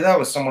we saw do that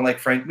was someone like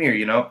Frank Mir,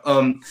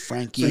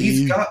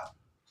 Frankie. So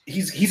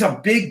he's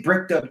a big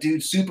bricked up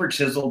dude, super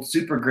chiseled,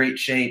 super great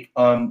shape.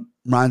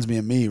 Reminds me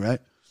of me, right?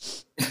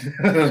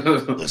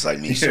 Looks like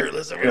me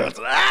shirtless. Yeah.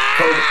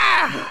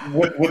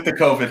 With the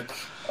COVID.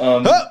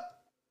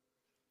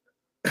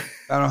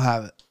 I don't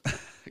have it.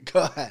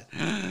 Go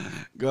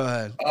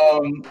ahead.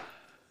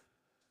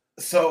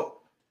 So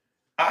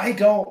I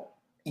don't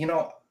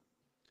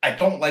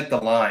like the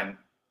line.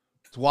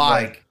 It's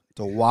wide. It's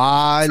a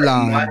wide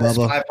line,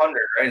 Bubba. 500,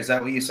 right? Is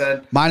that what you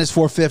said? Minus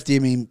 450. I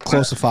mean,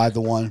 close to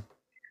 5-1.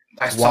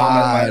 I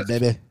wide,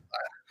 baby.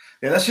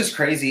 Yeah, that's just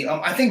crazy.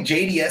 I think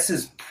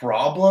JDS's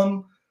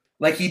problem,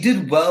 like, he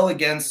did well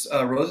against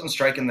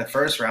Rosenstrike in the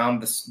first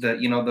round.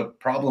 The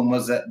problem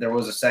was that there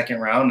was a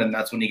second round, and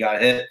that's when he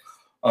got hit.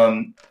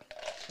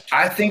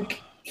 I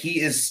think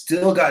he is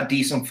still got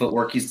decent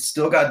footwork. He's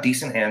still got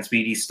decent hand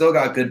speed. He's still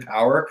got good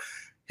power.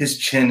 His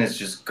chin is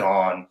just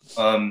gone.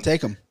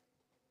 Take him.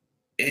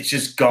 It's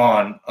just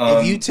gone.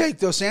 If you take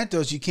Dos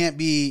Santos, you can't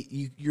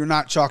be. You're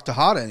not Chalk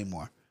Tejada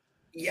anymore.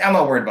 Yeah, I'm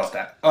not worried about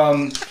that.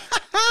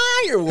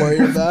 You're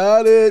worried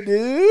about it,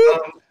 dude.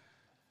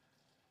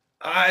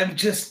 I'm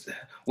just.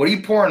 What are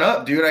you pouring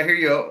up, dude? I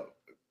hear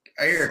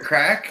a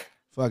crack.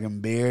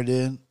 Fucking beer,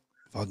 dude.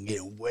 Fucking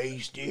getting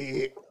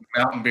wasted.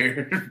 Mountain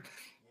beer.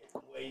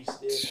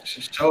 Wasted.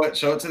 Show it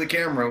to the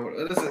camera. What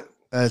is it?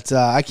 It's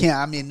I can't.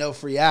 I mean, no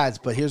free ads,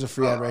 but here's a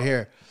free ad right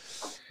here.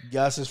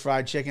 Gus's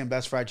Fried Chicken,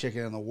 best fried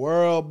chicken in the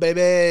world,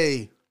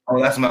 baby.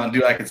 Oh, that's Mountain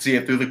Dew. I can see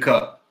it through the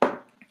cup.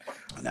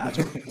 Nah, it's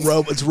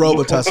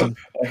Robitussin.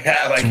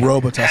 Yeah, like, it's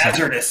Robitussin.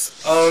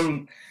 Hazardous.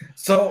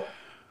 So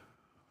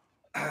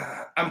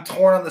I'm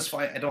torn on this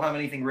fight. I don't have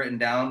anything written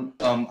down.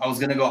 I was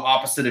gonna go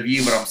opposite of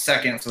you, but I'm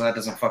second, so that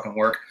doesn't fucking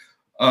work.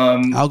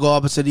 I'll go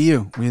opposite of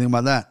you. What do you think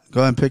about that? Go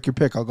ahead and pick your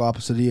pick. I'll go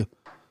opposite of you.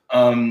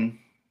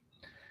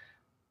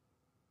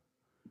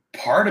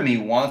 Part of me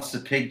wants to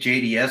pick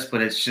JDS,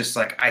 but it's just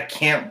like I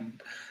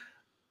can't.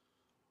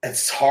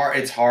 It's hard.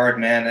 It's hard,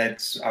 man.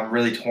 I'm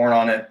really torn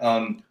on it.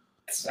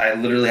 I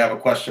literally have a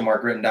question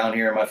mark written down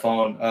here on my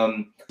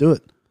phone. Do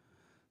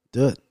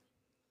it.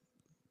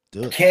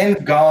 Can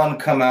Gane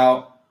come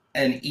out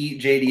and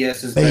eat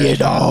JDS's bench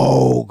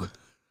dog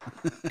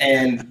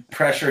and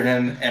pressure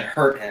him and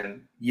hurt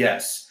him?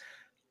 Yes.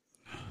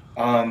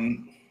 Now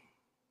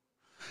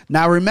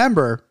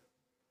remember,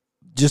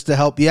 just to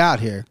help you out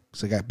here,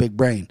 because I got big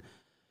brain,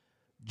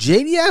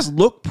 JDS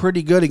looked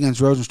pretty good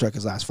against Rosenstruck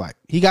his last fight.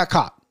 He got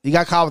caught. He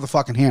got caught with a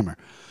fucking hammer.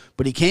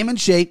 But he came in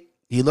shape.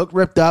 He looked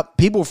ripped up.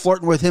 People were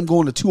flirting with him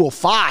going to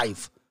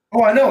 205.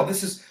 Oh, I know.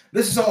 This is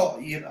all.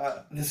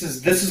 This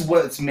is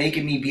what's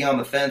making me be on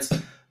the fence.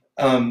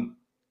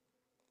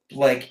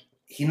 Like,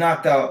 he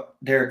knocked out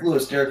Derek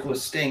Lewis. Derek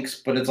Lewis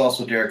stinks, but it's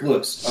also Derek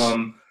Lewis.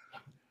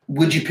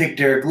 Would you pick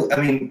Derek?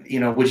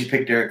 Would you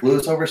pick Derek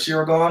Lewis over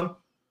Cyril Gane?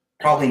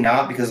 Probably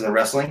not, because of the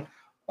wrestling.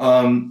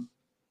 No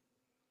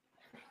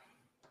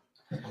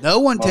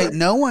one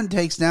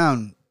takes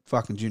down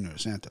fucking Junior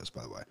Santos,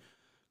 by the way.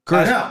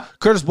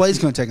 Curtis Blades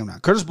going to take him down.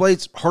 Curtis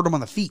Blades hurt him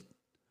on the feet.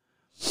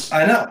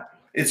 I know.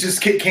 It's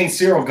just, can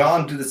Cyril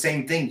Gane do the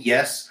same thing?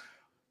 Yes.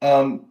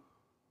 I'm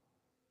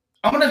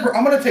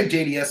gonna take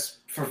JDS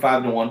for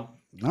 5-1.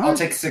 I'll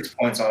take 6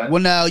 points on it.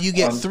 Well, no, you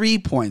get 3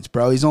 points,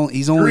 bro. He's only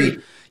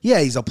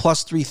he's a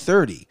plus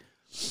 330.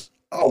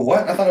 Oh,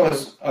 what? I thought it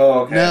was.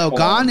 Oh, okay. No,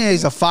 Gane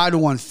is a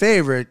 5-1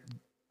 favorite.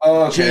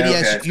 Oh, okay.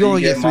 JDS, Okay. you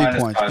only get 3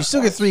 points. You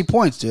still get points. 3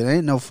 points, dude. It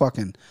ain't no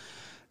fucking.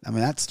 I mean,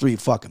 that's 3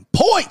 fucking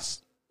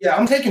points. Yeah,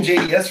 I'm taking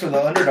JDS for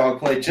the underdog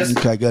play.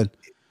 Okay, good.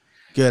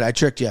 I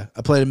tricked you.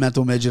 I played a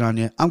mental midget on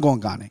you. I'm going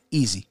Gane.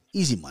 Easy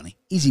money,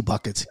 easy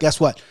buckets. Guess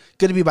what?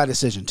 Going to be by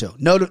decision too.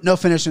 No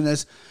finishing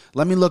this.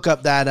 Let me look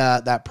up that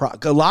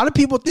a lot of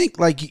people think,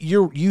 like,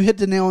 you hit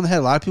the nail on the head.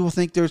 A lot of people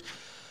think there's.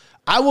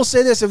 I will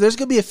say this: if there's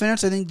going to be a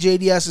finish, I think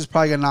JDS is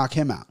probably going to knock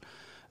him out.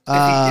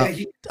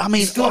 He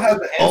still has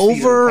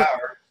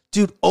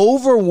the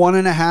over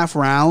 1.5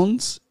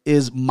 rounds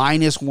is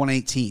minus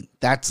 118.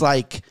 That's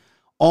like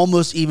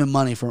almost even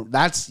money for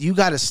that's. You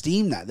got to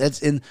steam that.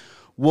 That's in.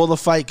 Will the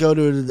fight go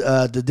to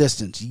the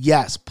distance?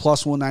 Yes,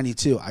 plus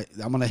 192. I'm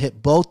going to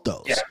hit both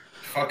those. Yeah,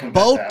 fucking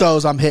both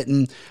those I'm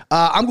hitting.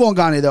 I'm going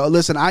Gane, though.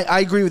 Listen, I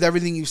agree with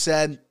everything you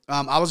said.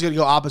 I was going to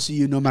go opposite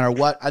you no matter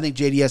what. I think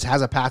JDS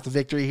has a path to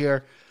victory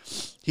here.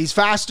 He's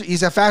faster.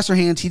 He's got faster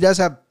hands. He does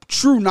have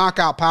true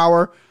knockout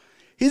power.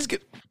 He's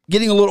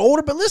getting a little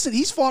older, but listen,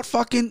 he's fought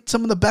fucking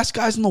some of the best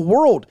guys in the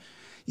world.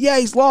 Yeah,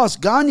 he's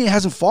lost. Gane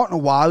hasn't fought in a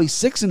while. He's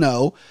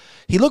 6-0.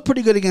 He looked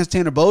pretty good against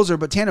Tanner Boser,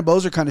 but Tanner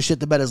Boser kind of shit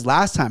the bed his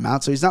last time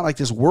out, so he's not like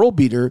this world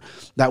beater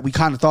that we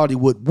kind of thought he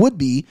would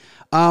be.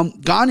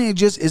 Gane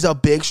just is a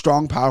big,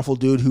 strong, powerful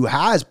dude who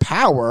has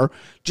power,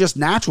 just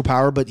natural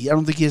power, but I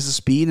don't think he has the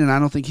speed, and I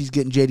don't think he's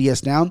getting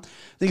JDS down.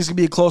 I think it's going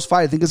to be a close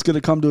fight. I think it's going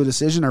to come to a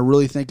decision. I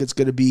really think it's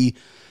going to be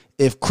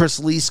if Chris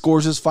Lee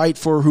scores his fight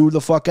for who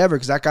the fuck ever,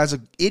 because that guy's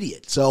an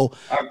idiot. So,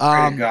 I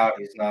pray to God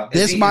he's not.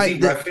 Is he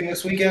reffing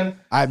this weekend?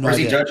 I have no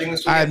idea. Is he judging this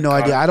weekend? I have no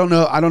idea. I don't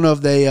know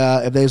if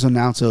they've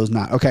announced those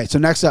not. Okay, so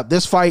next up,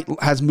 this fight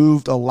has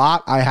moved a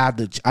lot. I had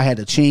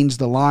to change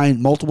the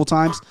line multiple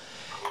times.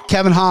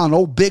 Kevin Holland,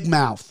 old big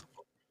mouth.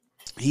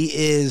 He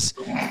is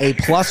a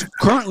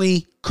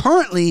currently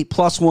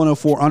plus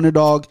 104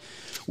 underdog.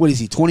 What is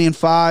he?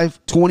 20-5.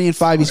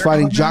 20-5. He's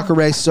fighting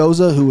Jacare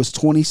Souza, who was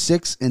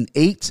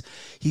 26-8.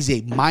 He's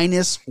a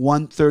minus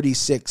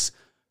 136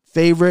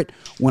 favorite.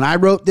 When I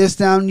wrote this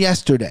down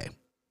yesterday,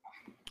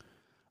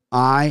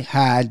 I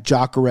had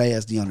Jacare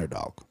as the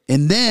underdog.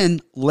 And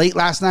then late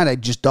last night, I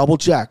just double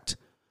checked.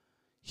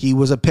 He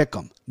was a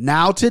pick'em.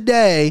 Now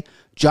today,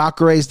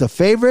 Jacare is the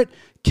favorite.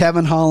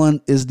 Kevin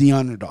Holland is the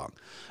underdog.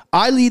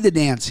 I lead the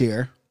dance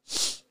here.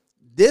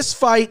 This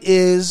fight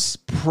is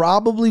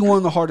probably one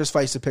of the hardest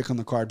fights to pick on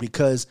the card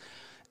because,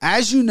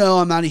 as you know,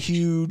 I'm not a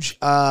huge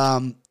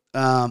Kevin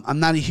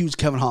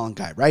Holland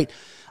guy, right?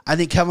 I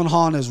think Kevin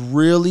Holland has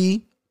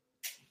really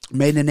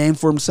made a name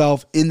for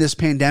himself in this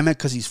pandemic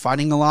because he's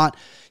fighting a lot.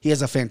 He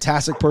has a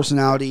fantastic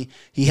personality.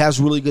 He has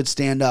really good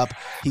stand-up.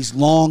 He's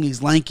long.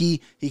 He's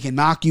lanky. He can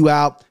knock you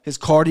out. His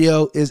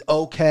cardio is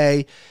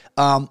okay.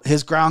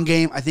 His ground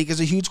game, I think, is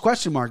a huge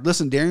question mark.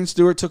 Listen, Darian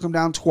Stewart took him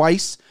down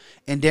twice,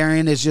 and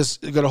Darian is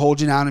just going to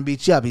hold you down and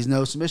beat you up. He's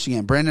no submission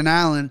game. Brandon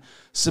Allen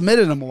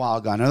submitted him a while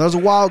ago. Now, that was a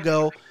while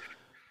ago.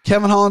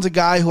 Kevin Holland's a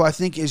guy who I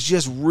think is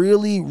just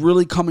really,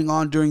 really coming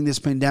on during this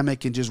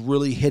pandemic and just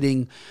really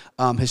hitting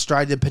his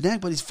stride in the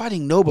pandemic, but he's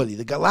fighting nobody.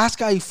 The last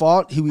guy he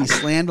fought, who he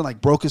slammed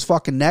and broke his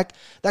fucking neck,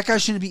 that guy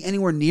shouldn't be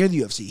anywhere near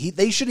the UFC.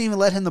 They shouldn't even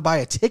let him to buy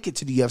a ticket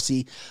to the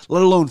UFC,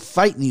 let alone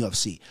fight in the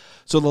UFC.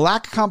 So the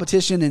lack of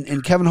competition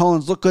and Kevin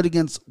Holland's look good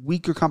against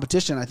weaker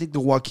competition. I think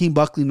the Joaquin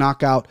Buckley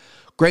knockout,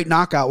 great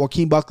knockout.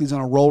 Joaquin Buckley's on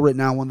a roll right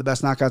now, one of the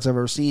best knockouts I've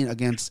ever seen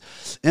against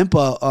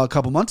Impa a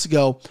couple months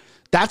ago.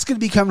 That's going to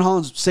be Kevin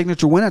Holland's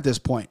signature win at this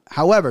point.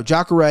 However,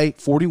 Jacare,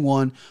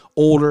 41,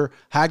 older,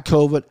 had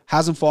COVID,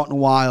 hasn't fought in a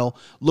while,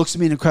 looks to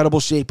be in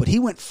incredible shape, but he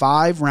went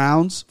 5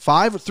 rounds,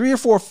 5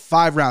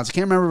 rounds. I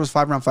can't remember if it was a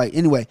 5-round fight.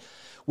 Anyway,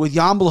 with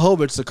Jan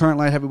Blachowicz, the current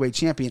light heavyweight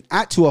champion,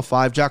 at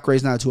 205.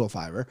 Jacare's not a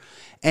 205er.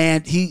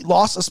 And he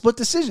lost a split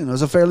decision. It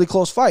was a fairly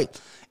close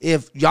fight.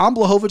 If Jan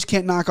Blachowicz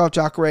can't knock out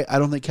Jacare, I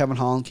don't think Kevin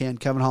Holland can.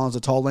 Kevin Holland's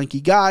a tall, lanky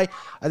guy.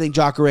 I think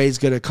Jacare is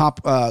going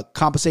to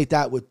compensate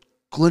that with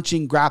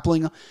clinching,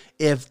 grappling.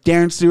 If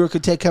Darren Stewart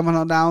could take Kevin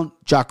Holland down,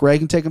 Jacare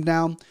can take him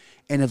down.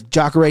 And if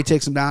Jacare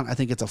takes him down, I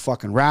think it's a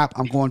fucking wrap.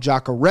 I'm going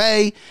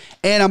Jacare,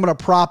 and I'm going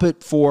to prop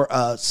it for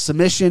a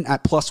submission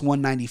at plus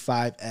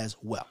 195 as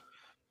well.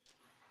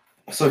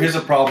 So here's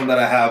a problem that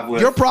I have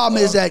with... Your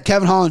problem is that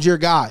Kevin Holland's your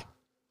guy.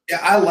 Yeah,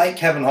 I like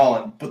Kevin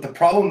Holland, but the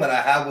problem that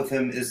I have with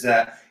him is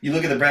that you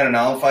look at the Brandon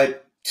Allen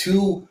fight,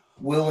 too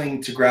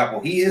willing to grapple.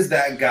 He is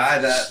that guy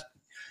that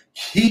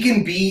he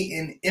can be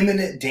in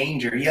imminent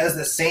danger. He has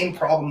the same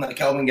problem that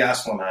Kelvin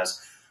Gastelum has.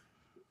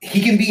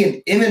 He can be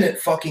in imminent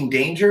fucking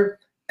danger,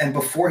 and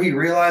before he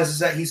realizes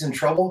that he's in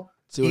trouble,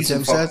 see what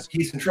Tim says?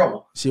 He's in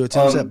trouble. See what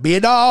Tim said? Be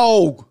a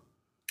dog.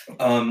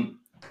 When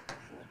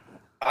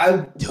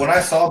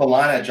I saw the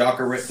line at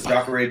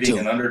Jacare being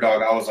an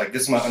underdog, I was like,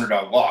 this is my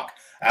underdog lock.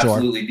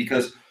 Absolutely. Sure.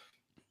 Because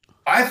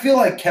I feel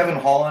like Kevin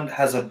Holland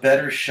has a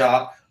better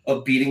shot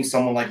of beating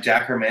someone like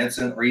Jack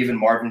Hermansson or even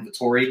Marvin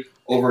Vettori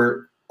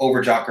over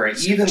Jacare.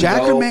 Even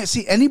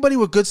see, anybody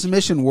with good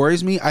submission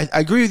worries me. I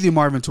agree with you,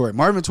 Marvin Vettori.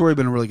 Marvin Vettori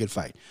been a really good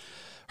fight.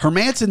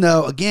 Hermansson,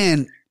 though,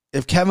 again,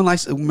 if Kevin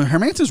likes,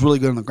 Hermansson's really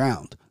good on the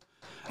ground.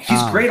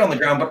 He's great on the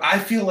ground, but I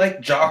feel like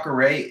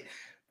Jacare,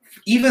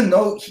 even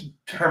though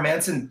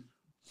Hermansson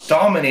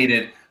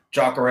dominated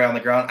Jacare on the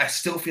ground, I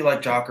still feel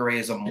like Jacare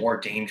is a more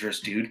dangerous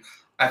dude.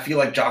 I feel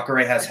like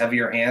Jacare has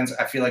heavier hands.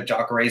 I feel like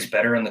Jacare is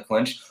better in the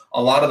clinch.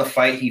 A lot of the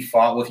fight he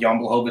fought with Jan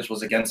Blachowicz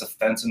was against a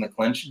fence in the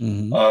clinch.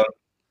 Mm-hmm.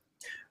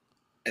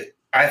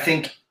 I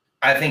think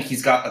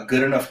he's got a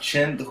good enough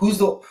chin. Who's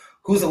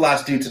the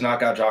last dude to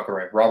knock out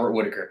Jacare? Robert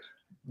Whittaker.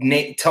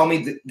 Nate, tell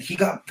me that he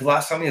got the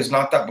last time he was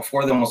knocked out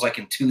before then was like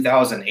in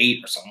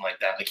 2008 or something like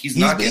that. Like he's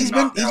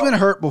been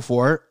hurt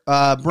before.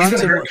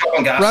 Brunson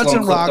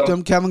rocked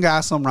him. Kevin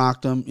Gastelum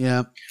rocked him.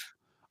 Yeah,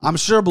 I'm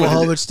sure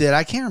Blachowicz did.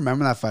 I can't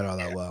remember that fight all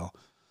that well.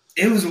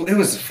 It was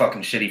a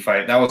fucking shitty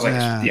fight. That was like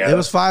it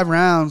was 5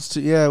 rounds.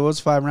 It was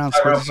 5 rounds.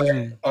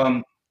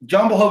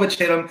 John Blachowicz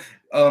hit him.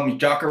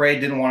 Jacare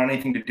didn't want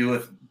anything to do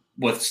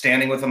with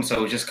standing with him, so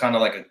it was just kind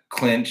of like a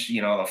clinch,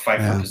 a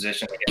fight for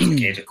position against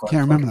the cage.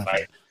 Can't remember that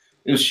fight.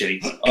 It was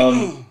shitty.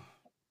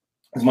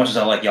 As much as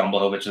I like Jan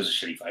Blachowicz, it was a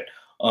shitty fight.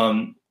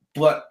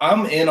 But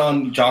I'm in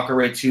on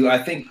Jacare too. I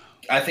think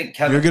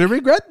Kevin. You're gonna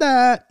regret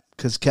that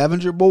because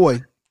Kevin's your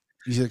boy.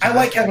 I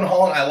like Kevin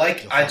Holland.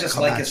 I just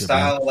like his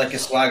style, bro. I like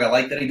his swag. I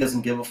like that he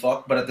doesn't give a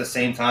fuck. But at the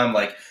same time,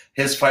 like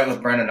his fight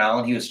with Brendan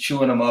Allen, he was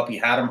chewing him up. He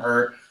had him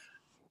hurt,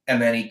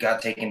 and then he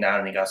got taken down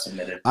and he got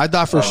submitted. I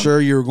thought for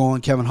sure you were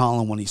going Kevin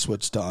Holland when he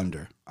switched to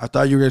under. I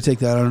thought you were going to take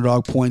that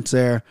underdog points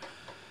there.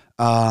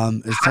 How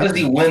does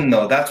he win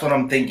though? That's what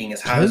I'm thinking.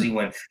 Is how does he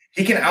win?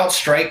 He can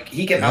outstrike.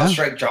 He can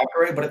outstrike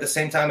Jacare, but at the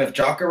same time, if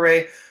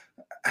Jacare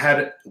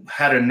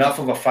had enough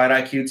of a fight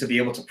IQ to be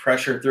able to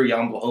pressure through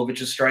Jan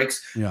Blachowicz'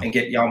 strikes and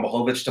get Jan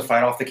Blachowicz to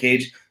fight off the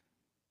cage,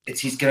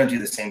 he's going to do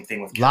the same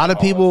thing with Kevin Holland.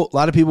 A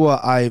lot of people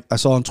I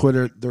saw on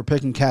Twitter, they're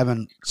picking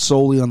Kevin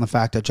solely on the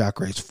fact that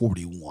Jacare is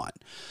 41.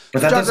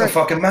 But that doesn't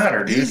fucking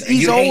matter, dude.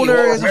 He's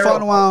older, hasn't fought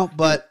in a while,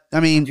 but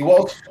I mean,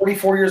 Yoel's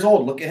 44 years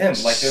old. Look at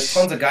him. Like there's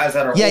tons of guys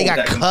that are old. He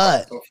got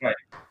cut.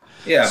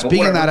 Yeah.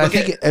 Speaking of that, I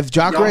think if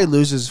Jacare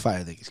loses his fight,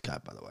 I think he's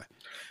cut. By the way.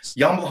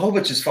 Jan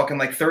Blachowicz is fucking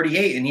like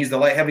 38, and he's the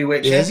light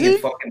heavyweight champion.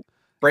 Fucking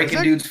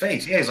breaking dude's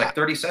face. Yeah, he's like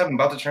 37,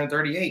 about to turn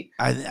 38.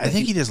 I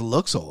think he just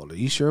looks old. Are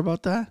you sure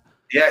about that?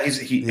 Yeah,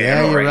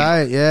 you're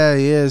right. Yeah,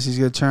 he is. He's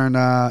gonna turn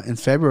in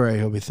February.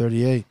 He'll be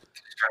 38. He's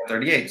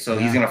turning 38, so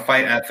he's gonna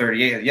fight at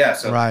 38. Yeah,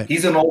 so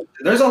he's an old.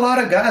 There's a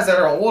lot of guys that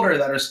are older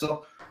that are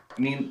still. I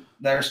mean,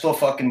 that are still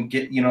fucking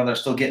they're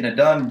still getting it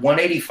done.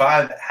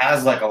 185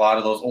 has like a lot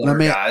of those older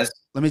guys.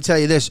 Let me tell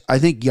you this. I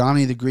think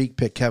Yanni the Greek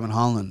picked Kevin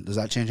Holland. Does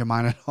that change your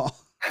mind at all?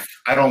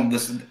 I don't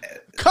listen.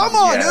 Come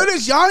on, dude.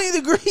 It's Yanni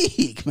the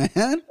Greek,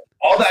 man.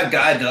 All that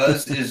guy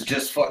does is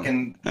just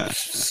fucking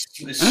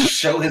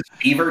show his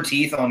beaver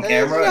teeth on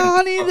camera.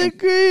 Yanni the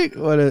Greek.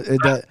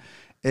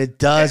 It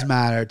does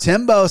matter.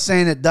 Timbo's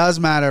saying it does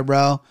matter,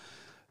 bro.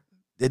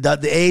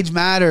 The age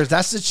matters.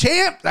 That's the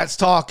champ that's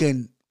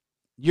talking.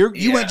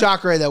 You went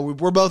Jacare, though.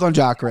 We're both on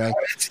Jacare.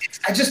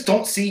 I just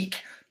don't see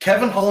 –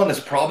 Kevin Holland is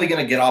probably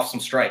going to get off some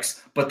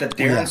strikes, but the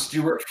Darren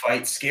Stewart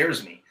fight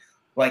scares me.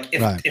 Like,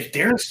 if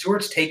Darren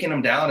Stewart's taking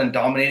him down and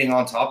dominating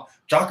on top,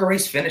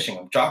 Jacare's finishing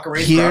him.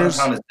 Jacare's ground and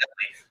pound is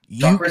deadly.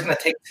 Jacare's going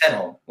to take 10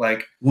 home.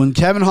 Like, when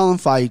Kevin Holland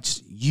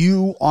fights,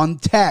 you on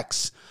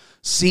text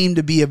seem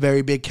to be a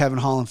very big Kevin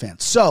Holland fan.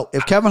 So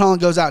if Kevin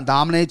Holland goes out and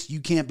dominates,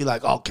 you can't be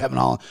like, oh, Kevin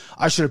Holland,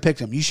 I should have picked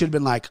him. You should have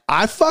been like,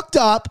 I fucked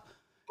up.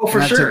 Oh,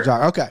 for sure.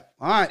 Okay.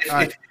 All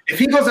right. If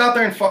he goes out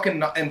there and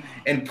fucking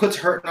and puts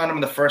hurting on him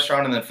in the first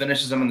round and then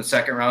finishes him in the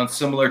second round,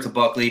 similar to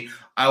Buckley,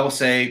 I will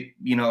say,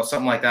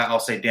 something like that. I'll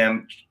say,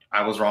 damn,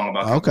 I was wrong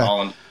about Kevin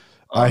Holland.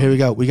 All right, here we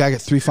go. We got to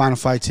get 3 final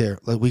fights here.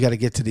 We got to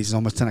get to these. It's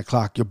almost 10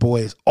 o'clock. Your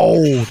boy is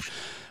old.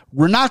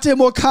 Renate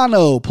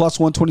Moicano, plus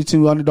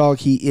 122 underdog.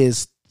 He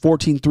is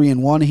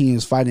 14-3-1. He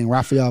is fighting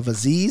Rafael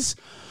Aziz,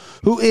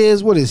 who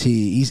is, what is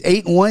he? He's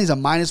 8-1. He's a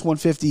minus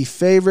 150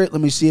 favorite.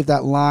 Let me see if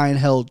that line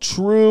held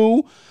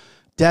true.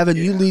 Devin,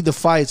 you lead the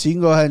fight, so you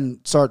can go ahead and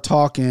start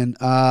talking.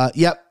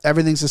 Yep,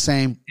 everything's the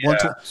same. Yeah.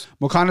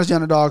 Moicano's the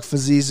underdog.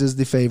 Aziz is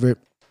the favorite.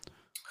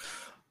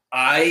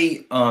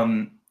 I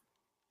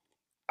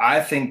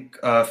think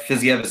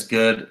Fiziev is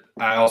good.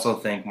 I also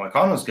think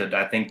Moicano's good.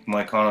 I think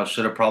Moicano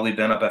should have probably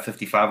been up at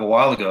 55 a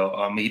while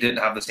ago. He didn't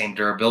have the same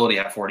durability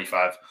at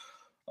 45.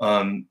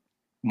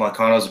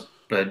 Moicano's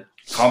a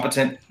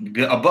competent,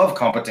 above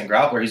competent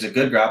grappler. He's a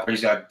good grappler.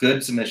 He's got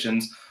good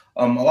submissions.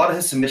 A lot of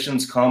his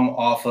submissions come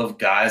off of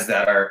guys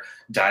that are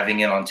diving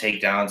in on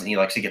takedowns, and he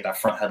likes to get that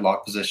front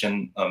headlock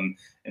position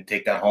and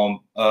take that home.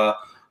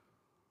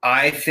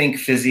 I think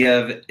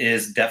Fiziev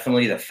is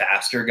definitely the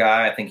faster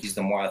guy. I think he's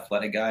the more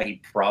athletic guy.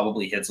 He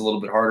probably hits a little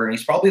bit harder, and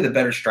he's probably the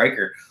better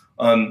striker.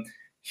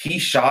 He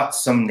shot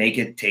some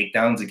naked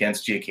takedowns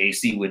against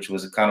Giacchese, which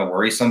was kind of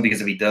worrisome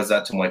because if he does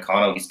that to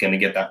Moicano, he's going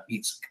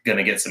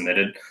to get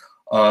submitted.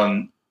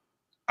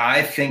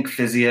 I think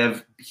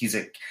Fiziev,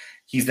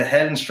 he's the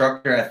head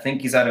instructor. I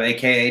think he's out of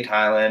AKA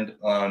Thailand.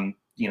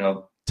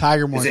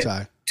 Tiger Muay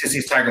Thai.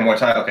 He's Tiger Muay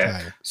Thai. Okay.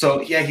 Tiger.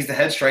 So yeah, he's the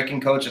head striking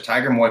coach at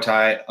Tiger Muay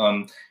Thai.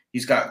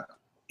 He's got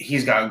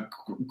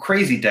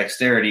crazy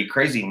dexterity,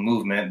 crazy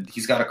movement.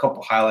 He's got a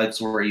couple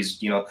highlights where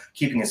he's,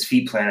 keeping his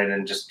feet planted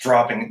and just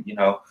dropping,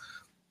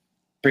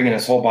 bringing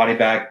his whole body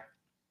back,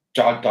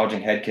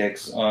 dodging head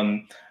kicks.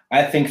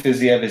 I think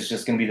Fiziev is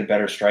just going to be the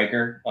better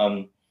striker.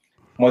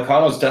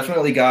 Moicano's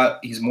definitely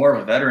he's more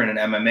of a veteran in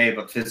MMA,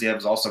 but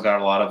Fiziev's also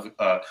got a lot of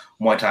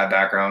Muay Thai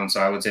background. So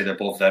I would say they're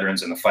both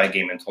veterans in the fight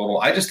game in total.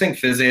 I just think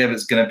Fiziev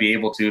is going to be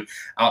able to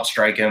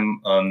outstrike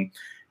him.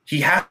 He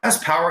has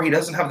power. He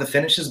doesn't have the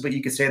finishes, but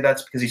you could say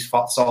that's because he's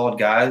fought solid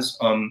guys.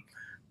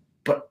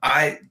 But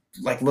I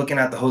like looking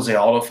at the Jose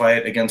Aldo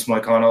fight against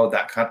Moicano.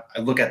 I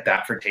look at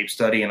that for tape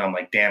study, and I'm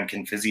like, damn,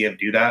 can Fiziev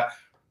do that?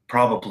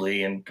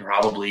 Probably, and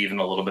probably even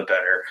a little bit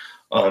better.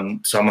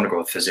 So I'm going to go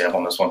with Fiziev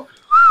on this one.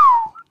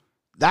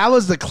 That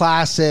was the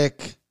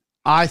classic.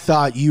 I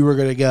thought you were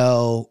going to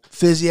go,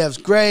 Fiziev's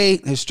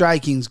great. His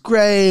striking's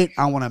great.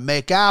 I want to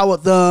make out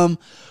with them,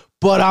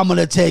 but I'm going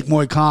to take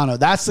Moicano.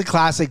 That's the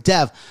classic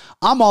Dev.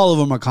 I'm all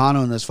over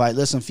Moicano in this fight.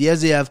 Listen,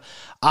 Fiziev,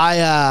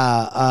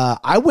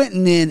 I went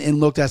in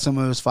and looked at some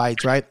of his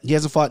fights, right? He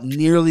hasn't fought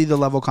nearly the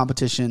level of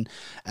competition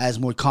as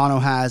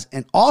Moicano has.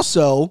 And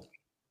also,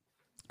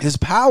 his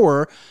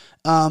power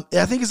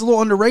I think it's a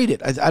little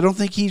underrated. I don't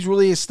think he's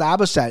really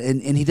established that,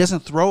 and he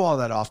doesn't throw all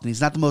that often.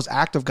 He's not the most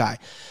active guy.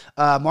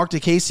 Mark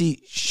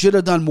DeCasey should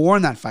have done more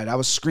in that fight. I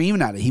was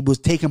screaming at it. He was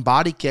taking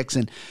body kicks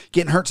and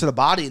getting hurt to the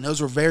body, and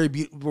those were very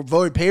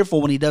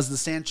painful when he does the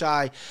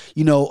Saenchai,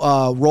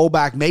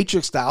 rollback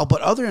matrix style.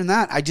 But other than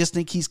that, I just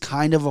think he's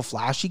kind of a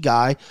flashy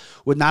guy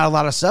with not a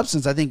lot of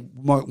substance. I think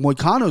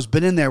Moicano's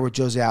been in there with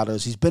Jose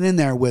Aldo's. He's been in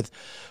there with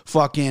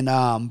fucking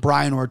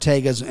Brian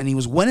Ortega's, and he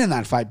was winning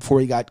that fight before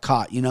he got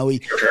caught.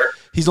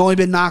 He's only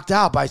been knocked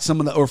out by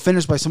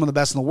finished by some of the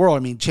best in the world. I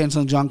mean,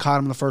 Chancellor Jung caught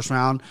him in the first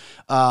round.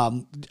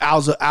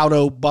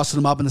 Aldo busted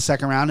him up in the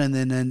second round, and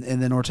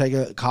then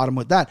Ortega caught him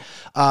with that.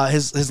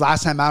 His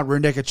last time out, rear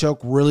naked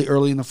choke really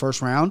early in the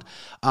first round.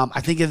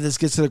 I think if this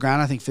gets to the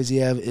ground, I think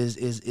Fiziev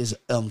is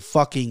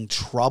fucking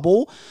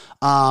trouble.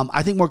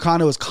 I think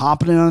Moicano is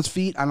competent on his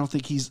feet. I don't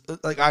think he's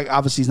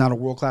obviously he's not a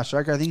world class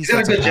striker. I think he's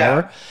got some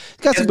power.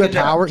 He's got some good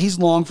power. He's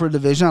long for a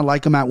division. I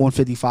like him at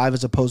 155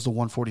 as opposed to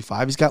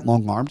 145. He's got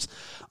long arms.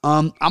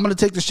 I'm going to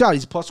take the shot.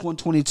 He's plus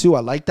 122. I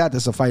like that.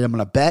 This is a fight I'm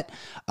going to bet.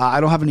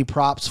 I don't have any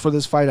props for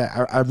this fight.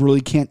 I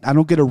really can't. I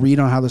don't get a read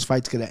on how this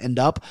fight's going to end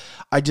up.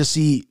 I just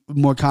see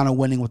Moicano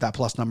winning with that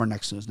plus number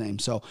next to his name.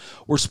 So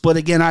we're split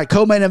again. All right,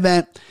 co-main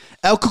event.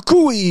 El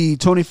Cucuy,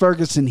 Tony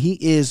Ferguson. He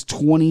is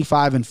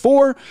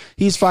 25-4.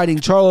 He's fighting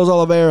Charles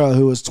Oliveira,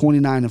 who is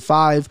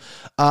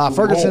 29-5.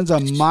 Ferguson's a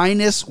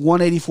minus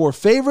 184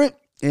 favorite.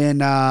 And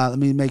let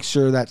me make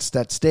sure that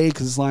stayed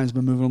because this line's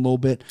been moving a little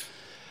bit.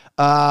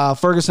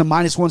 Ferguson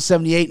minus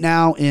 178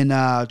 now, and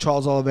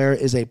Charles Oliveira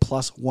is a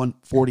plus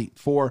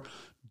 144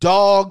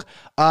 dog.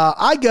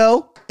 I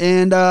go,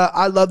 and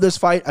I love this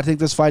fight. I think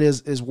this fight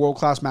is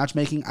world-class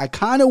matchmaking. I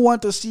kind of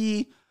want to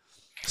see,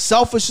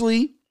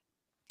 selfishly,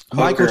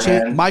 Michael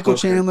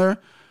Chandler.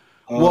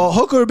 Well,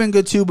 Hooker would have been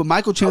good too, but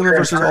Michael Chandler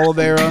versus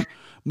Oliveira.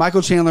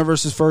 Michael Chandler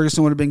versus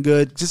Ferguson would have been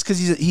good just because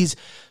he's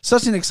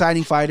such an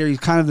exciting fighter.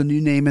 He's kind of the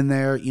new name in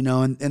there,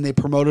 and they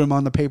promoted him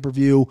on the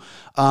pay-per-view.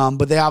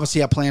 But they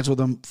obviously have plans with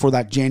him for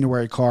that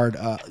January card,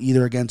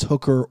 either against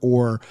Hooker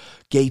or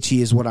Gaethje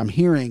is what I'm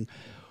hearing.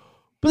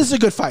 But this is a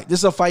good fight.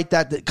 This is a fight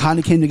that kind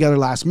of came together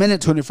last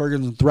minute. Tony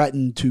Ferguson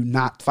threatened to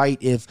not fight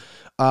if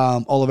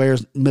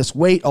Oliveira's missed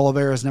weight.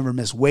 Oliveira's never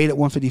missed weight at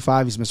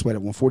 155. He's missed weight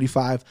at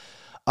 145.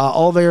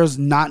 Oliveira's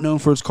not known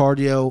for his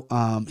cardio.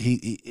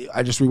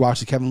 I just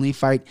rewatched the Kevin Lee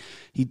fight.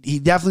 He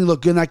definitely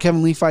looked good in that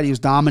Kevin Lee fight. He was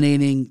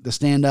dominating the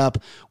stand-up.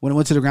 When it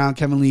went to the ground,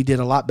 Kevin Lee did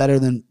a lot better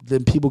than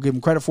people give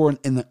him credit for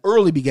in the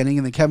early beginning,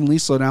 and then Kevin Lee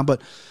slowed down.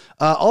 But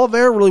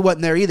Oliveira really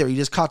wasn't there either. He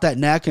just caught that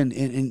neck,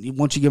 and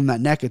once you give him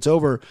that neck, it's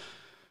over.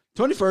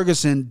 Tony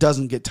Ferguson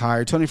doesn't get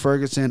tired. Tony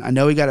Ferguson, I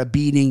know he got a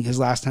beating his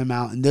last time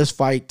out, and this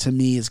fight, to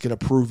me, is going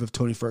to prove if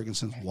Tony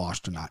Ferguson's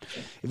washed or not.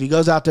 If he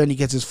goes out there and he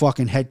gets his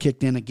fucking head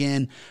kicked in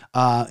again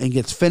and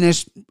gets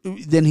finished,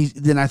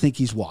 then I think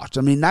he's washed.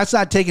 I mean, that's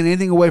not taking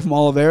anything away from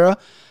Oliveira.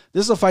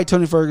 This is a fight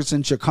Tony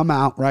Ferguson should come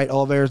out, right?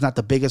 Oliveira's not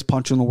the biggest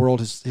puncher in the world.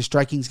 His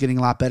striking's getting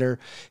a lot better.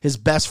 His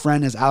best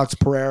friend is Alex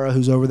Pereira,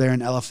 who's over there in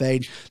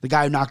LFA. The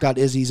guy who knocked out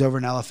Izzy's over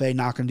in LFA,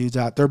 knocking dudes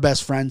out. They're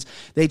best friends.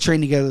 They train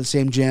together at the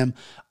same gym.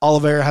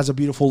 Oliveira has a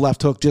beautiful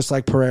left hook, just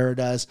like Pereira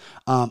does.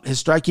 His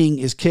striking,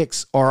 his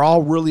kicks are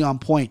all really on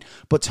point.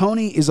 But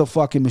Tony is a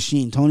fucking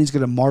machine. Tony's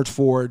going to march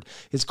forward.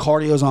 His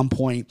cardio's on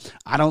point.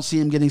 I don't see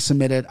him getting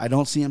submitted. I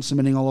don't see him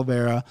submitting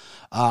Oliveira.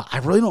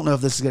 I really don't know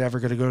if this is ever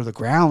going to go to the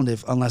ground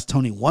unless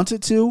Tony wants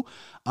it to.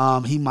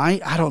 He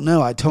might. I don't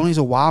know. Tony's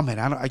a wild man.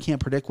 I can't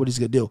predict what he's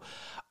going to do.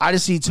 I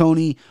just see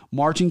Tony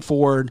marching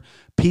forward,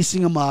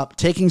 piecing him up,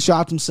 taking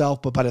shots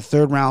himself, but by the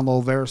third round,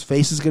 Oliveira's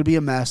face is going to be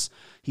a mess.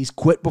 He's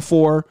quit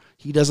before.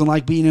 He doesn't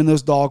like being in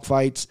those dog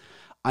fights.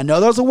 I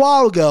know that was a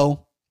while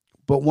ago,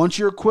 but once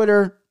you're a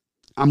quitter,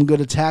 I'm going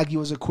to tag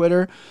you as a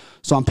quitter.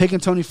 So I'm picking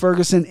Tony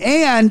Ferguson,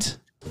 and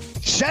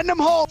send him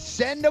home.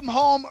 Send him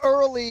home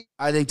early.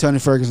 I think Tony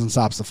Ferguson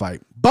stops the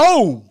fight.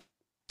 Boom!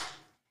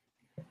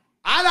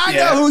 I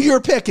know who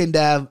you're picking,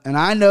 Dev, and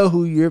I know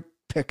who you're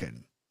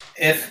picking.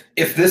 If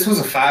this was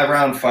a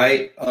 5-round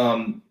fight,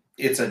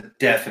 it's a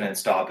definite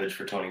stoppage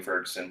for Tony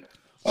Ferguson.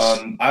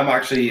 I'm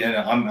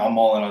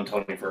all in on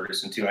Tony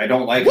Ferguson too. I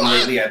don't like him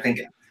lately.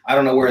 I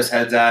don't know where his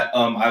head's at.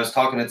 I was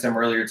talking to Tim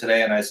earlier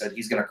today, and I said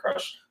he's going to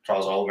crush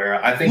Charles Oliveira.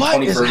 I think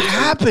what is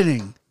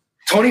happening?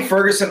 Tony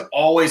Ferguson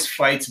always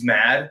fights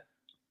mad,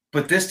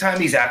 but this time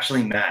he's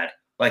actually mad.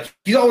 Like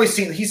he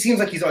seems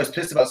like he's always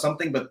pissed about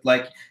something, but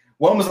like.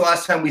 When was the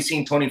last time we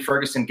seen Tony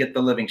Ferguson get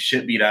the living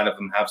shit beat out of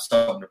him, have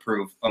something to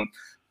prove?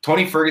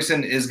 Tony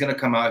Ferguson is going to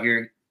come out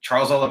here.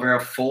 Charles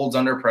Oliveira folds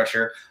under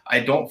pressure.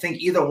 I don't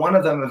think either one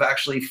of them have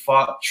actually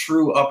fought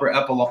true upper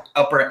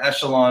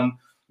echelon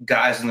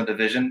guys in the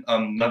division.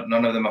 None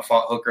of them have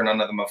fought Hooker. None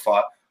of them have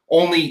fought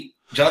only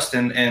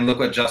Justin, and look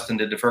what Justin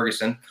did to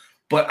Ferguson.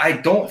 But I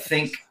don't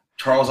think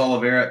Charles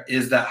Oliveira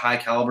is that high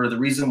caliber. The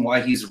reason why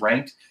he's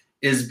ranked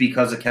is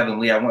because of Kevin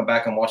Lee. I went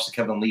back and watched the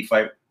Kevin Lee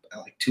fight at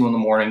like 2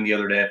 a.m. the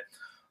other day.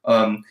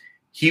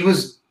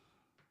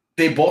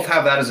 They both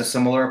have that as a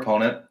similar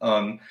opponent.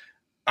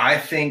 I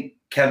think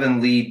Kevin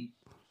Lee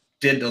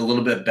did a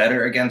little bit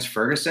better against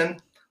Ferguson,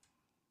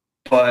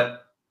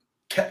 but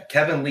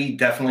Kevin Lee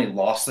definitely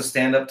lost the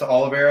stand-up to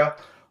Oliveira.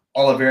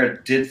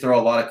 Oliveira did throw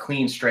a lot of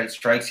clean, straight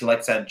strikes. He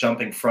likes that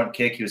jumping front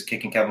kick. He was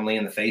kicking Kevin Lee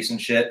in the face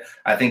and shit.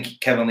 I think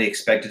Kevin Lee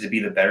expected to be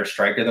the better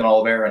striker than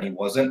Oliveira, and he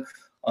wasn't.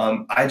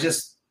 I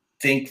just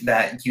think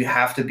that you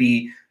have to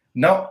be –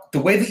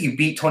 the way that you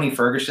beat Tony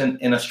Ferguson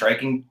in a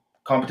striking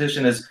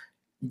competition is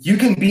you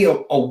can be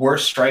a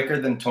worse striker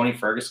than Tony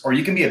Ferguson, or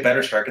you can be a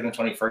better striker than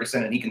Tony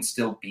Ferguson, and he can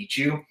still beat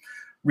you.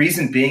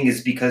 Reason being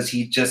is because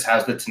he just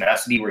has the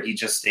tenacity where he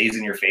just stays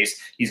in your face.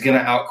 He's going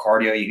to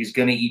out-cardio you. He's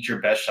going to eat your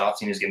best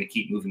shots, and he's going to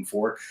keep moving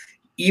forward.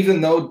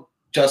 Even though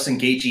Justin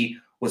Gaethje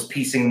was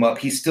piecing him up,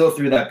 he still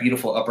threw that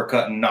beautiful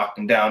uppercut and knocked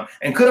him down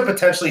and could have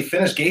potentially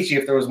finished Gaethje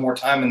if there was more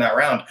time in that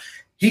round.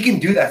 He can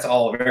do that to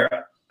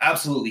Oliveira.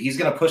 Absolutely. He's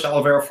going to push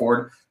Oliveira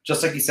forward.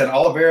 Just like you said,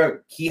 Oliveira,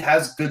 he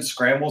has good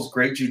scrambles,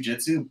 great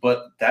jiu-jitsu,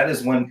 but that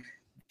is when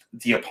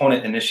the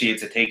opponent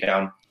initiates a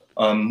takedown.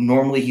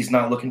 Normally, he's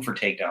not looking for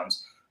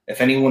takedowns. If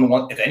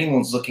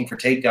anyone's looking for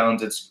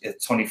takedowns,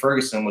 it's Tony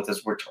Ferguson with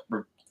his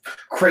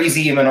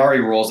crazy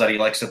Imanari rolls that he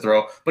likes to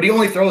throw. But he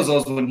only throws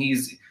those when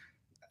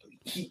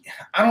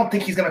I don't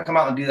think he's going to come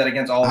out and do that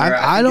against Oliveira.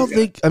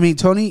 I mean,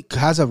 Tony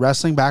has a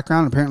wrestling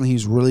background. Apparently,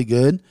 he's really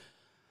good.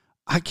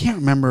 I can't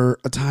remember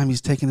a time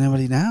he's taken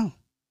anybody down.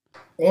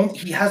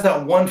 He has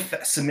that one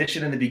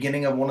submission in the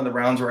beginning of one of the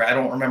rounds where I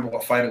don't remember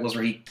what fight it was,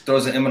 where he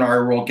throws an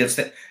Imanari roll, gets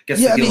the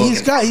I mean,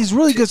 he's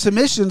really good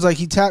submissions. Like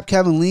he tapped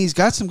Kevin Lee. He's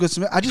got some good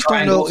submissions. I just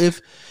don't know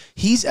if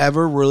he's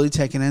ever really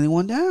taken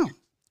anyone down.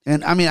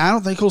 And I mean, I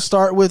don't think he'll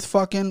start with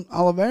fucking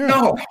Oliveira.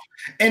 No.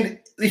 And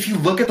if you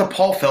look at the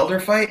Paul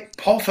Felder fight,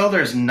 Paul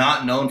Felder is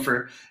not known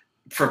for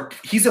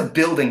he's a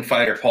building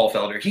fighter, Paul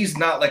Felder. He's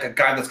not like a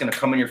guy that's going to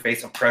come in your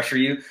face and pressure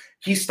you.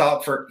 He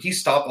stopped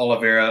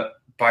Oliveira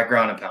by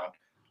ground and pound.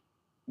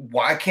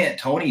 Why can't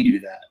Tony do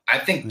that? I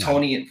think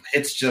Tony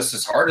hits just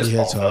as hard as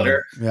Paul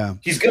Felder. Yeah,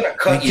 he's gonna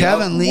cut you.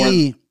 Kevin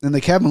Lee in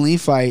the Kevin Lee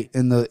fight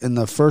in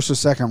the first or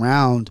second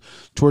round,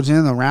 towards the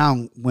end of the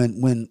round,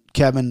 when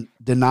Kevin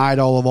denied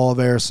all of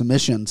Oliveira's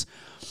submissions,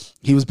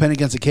 he was pinned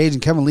against the cage,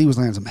 and Kevin Lee was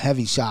landing some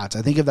heavy shots.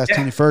 I think if that's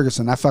Tony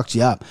Ferguson, that fucks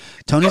you up.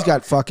 Tony's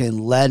got fucking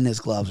lead in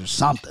his gloves or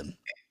something.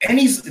 And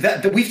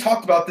we've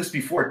talked about this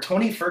before.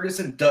 Tony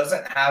Ferguson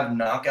doesn't have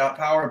knockout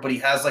power, but he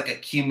has like a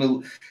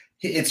cumulative.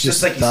 It's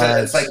just like you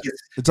said.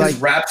 It's like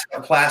wrapped a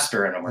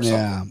plaster in him or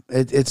something.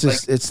 Yeah,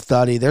 it's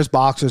thuddy. There's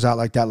boxers out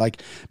like that,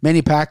 like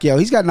Manny Pacquiao.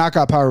 He's got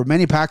knockout power.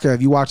 Manny Pacquiao,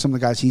 if you watch some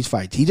of the guys he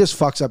fights, he just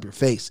fucks up your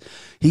face.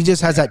 He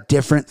just has that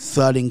different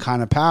thudding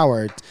kind of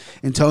power.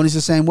 And Tony's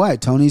the same way.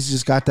 Tony's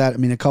just got that. I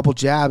mean, a couple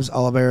jabs.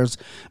 Oliveira's.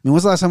 I mean,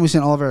 when's the last time we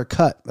seen Oliveira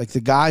cut? Like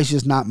the guy's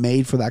just not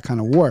made for that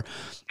kind of war.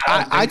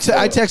 I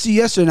texted you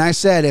yesterday and I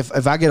said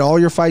if I get all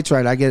your fights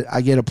right, I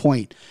get a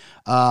point.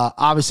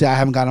 Obviously, I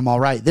haven't got them all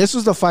right. This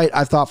was the fight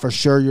I thought for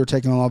sure you were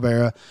taking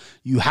Oliveira.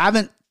 You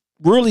haven't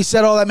really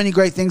said all that many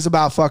great things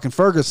about fucking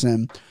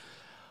Ferguson.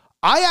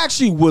 I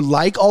actually would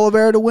like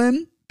Oliveira to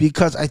win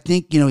because I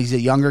think, he's a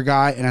younger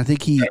guy and I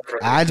think he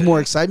adds more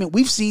excitement.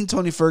 We've seen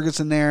Tony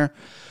Ferguson there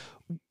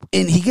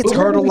and he gets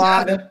hurt a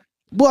lot.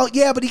 Well,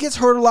 yeah, but he gets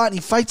hurt a lot and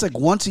he fights like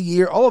once a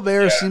year.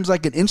 Oliveira seems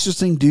like an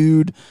interesting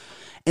dude.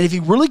 And if he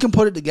really can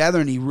put it together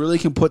and he really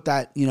can put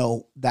that,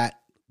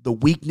 the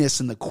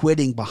weakness and the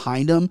quitting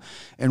behind him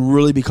and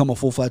really become a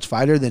full-fledged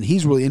fighter, then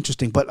he's really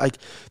interesting. But like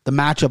the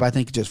matchup, I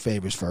think just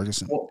favors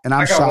Ferguson. Well, and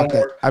I'm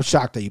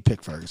shocked that you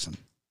picked Ferguson.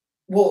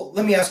 Well,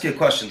 let me ask you a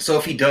question. So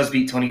if he does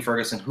beat Tony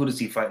Ferguson, who does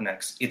he fight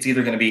next? It's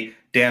either going to be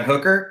Dan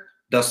Hooker,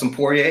 Dustin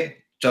Poirier,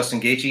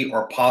 Justin Gaethje,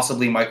 or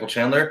possibly Michael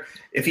Chandler.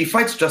 If he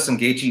fights Justin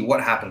Gaethje,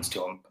 what happens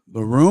to him?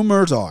 The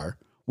rumors are,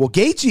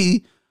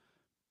 Gaethje,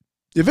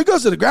 if it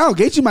goes to the ground,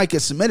 Gaethje might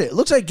get submitted. It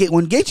looks like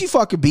when Gaethje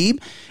fought Khabib,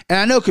 and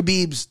I know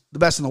Khabib's the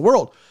best in the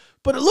world,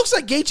 but it looks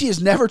like Gaethje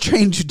has never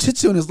trained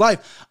jiu-jitsu in his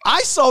life.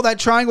 I saw that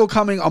triangle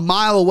coming a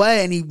mile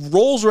away, and he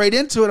rolls right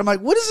into it. I'm like,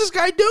 what is this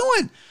guy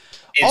doing?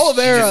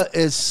 Oliveira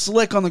is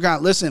slick on the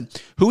ground. Listen,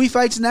 who he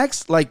fights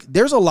next, like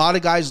there's a lot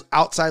of guys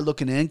outside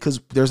looking in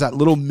because there's that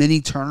little mini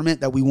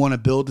tournament that we want to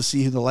build to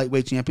see who the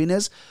lightweight champion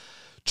is.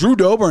 Drew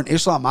Dober and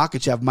Islam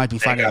Makhachev might be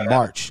fighting in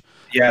March.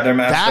 Yeah, they're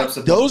matched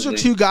up. Those are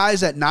two guys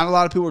that not a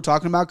lot of people are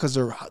talking about because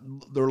they're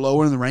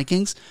lower in the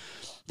rankings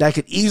that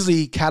could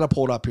easily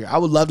catapult up here. I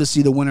would love to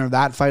see the winner of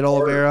that fight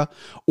Oliveira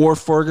or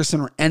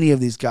Ferguson or any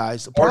of these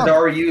guys. Or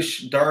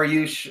Dariush,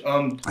 Dariush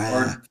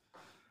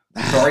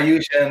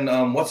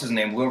and what's his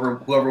name?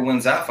 Whoever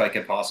wins that fight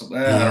could possibly.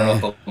 I don't know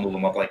if they'll move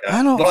him up like that.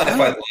 I don't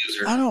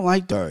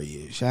like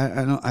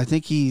Dariush. I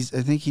think he's.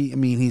 I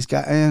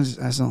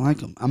just don't like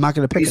him. I'm not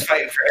going to pick. He's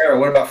fighting Ferreira.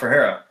 What about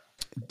Ferreira?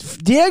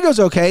 Diego's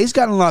okay. He's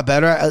gotten a lot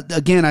better.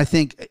 Again, I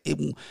think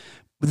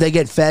they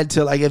get fed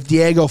to, like, if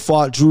Diego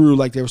fought Drew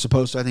like they were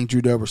supposed to, I think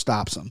Drew Dober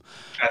stops him.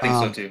 I think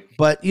so too.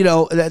 But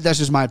that's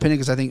just my opinion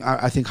because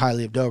I think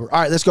highly of Dober.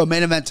 All right, let's go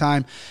main event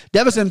time.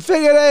 Deiveson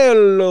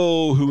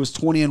Figueiredo, who was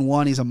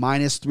 20-1, he's a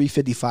minus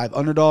 355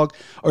 underdog,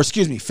 or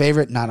excuse me,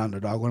 favorite, not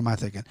underdog. What am I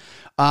thinking?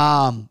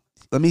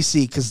 Let me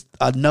see because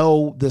I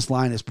know this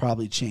line has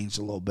probably changed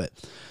a little bit.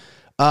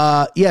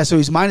 Yeah, so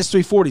he's minus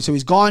 340. So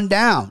he's gone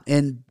down.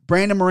 And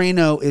Brandon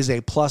Moreno is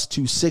a plus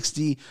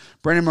 260.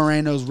 Brandon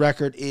Moreno's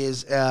record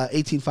is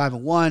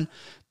 18-5-1.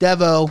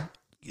 Devo,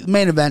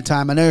 main event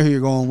time. I know who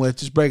you're going with.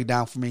 Just break it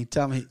down for me.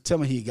 Tell me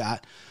who you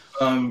got.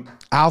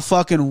 I'll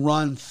fucking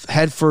run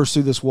head first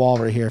through this wall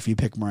right here if you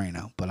pick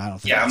Moreno, but I don't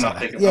think I'm not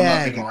picking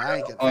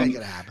Moreno. ain't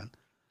gonna happen.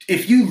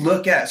 If you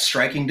look at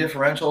striking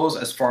differentials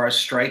as far as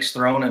strikes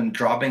thrown and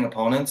dropping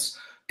opponents,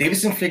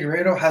 Davison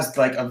Figueiredo has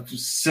like a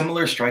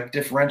similar strike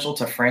differential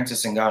to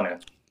Francis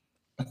Ngannou.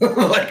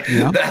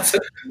 That's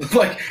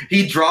like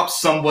he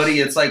drops somebody.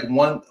 It's like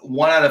one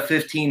out of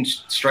 15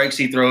 strikes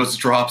he throws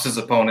drops his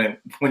opponent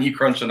when you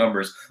crunch the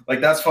numbers.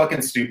 Like that's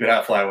fucking stupid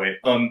at flyweight.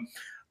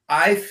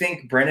 I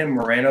think Brandon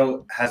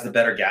Moreno has the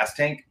better gas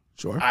tank.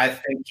 Sure. I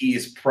think he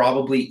is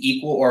probably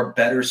equal or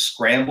better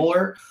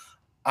scrambler.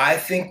 I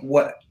think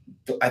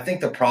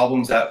the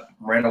problems that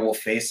Moreno will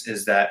face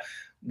is that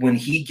when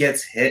he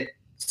gets hit,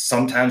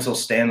 sometimes he'll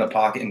stay in the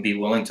pocket and be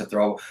willing to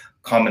throw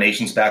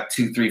combinations back,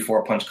 2, 3,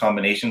 4 punch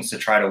combinations to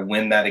try to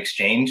win that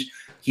exchange.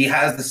 He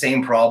has the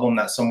same problem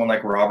that someone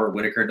like Robert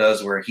Whittaker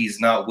does, where he's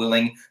not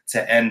willing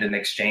to end an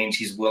exchange.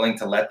 He's willing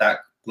to let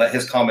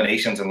his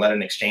combinations and let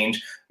an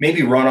exchange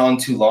maybe run on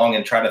too long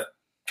and try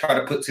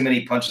to put too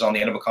many punches on the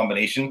end of a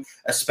combination,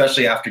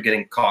 especially after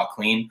getting caught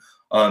clean.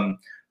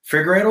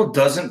 Figueiredo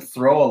doesn't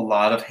throw a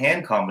lot of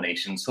hand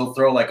combinations. He'll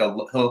throw like a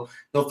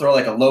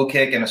low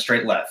kick and a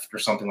straight left or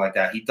something like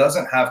that. He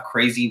doesn't have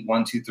crazy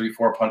 1, 2, 3,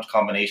 4 punch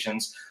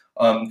combinations.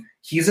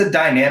 He's a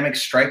dynamic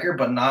striker,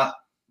 but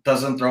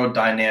doesn't throw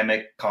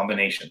dynamic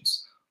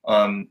combinations.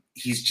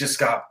 He's just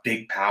got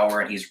big power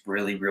and he's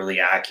really, really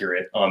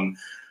accurate.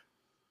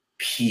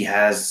 He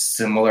has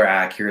similar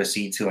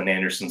accuracy to an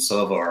Anderson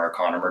Silva or a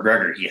Conor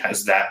McGregor. He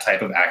has that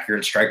type of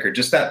accurate striker,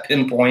 just that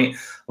pinpoint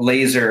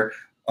laser.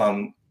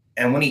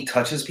 And when he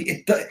touches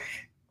people,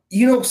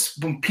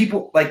 when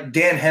people like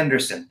Dan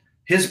Henderson,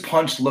 his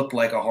punch looked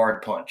like a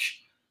hard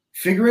punch.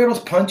 Figueiredo's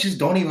punches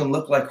don't even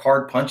look like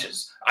hard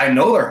punches. I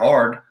know they're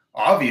hard,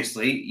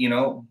 obviously,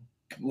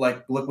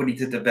 like look what he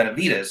did to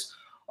Benavidez.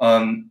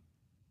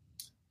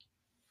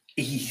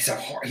 He's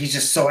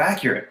just so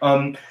accurate.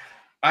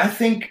 I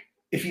think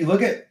if you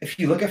look at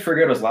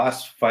Figueiredo's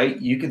last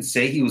fight, you could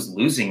say he was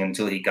losing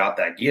until he got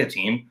that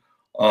guillotine.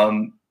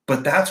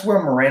 But that's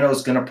where Moreno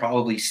is going to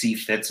probably see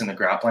fits in the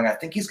grappling. I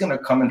think he's going to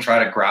come and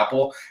try to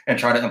grapple and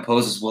try to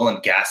impose his will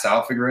and gas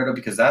out Figueiredo,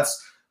 because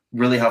that's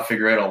really how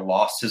Figueiredo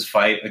lost his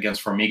fight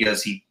against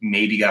Formigas. He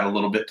maybe got a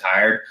little bit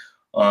tired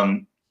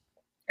and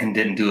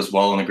didn't do as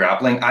well in the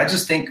grappling. I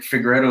just think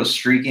Figueiredo is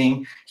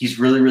streaking. He's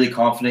really, really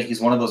confident.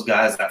 He's one of those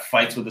guys that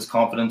fights with his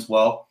confidence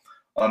well.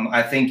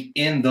 I think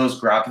in those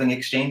grappling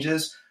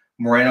exchanges,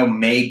 Moreno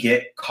may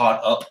get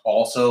caught up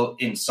also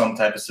in some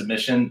type of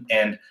submission.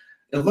 And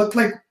it looked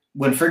like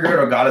when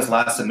Figueiredo got his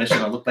last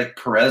submission, it looked like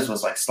Perez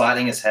was like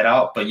sliding his head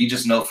out, but you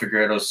just know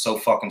Figueiredo's so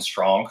fucking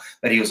strong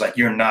that he was like,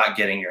 you're not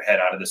getting your head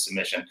out of the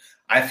submission.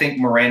 I think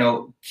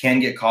Moreno can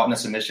get caught in a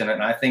submission,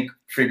 and I think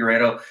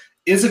Figueiredo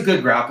is a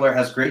good grappler,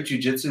 has great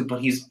jiu-jitsu,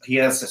 but he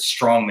has a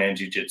strong man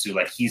jiu-jitsu.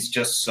 Like, he's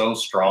just so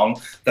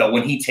strong that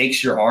when he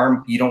takes your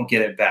arm, you don't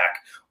get it back.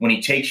 When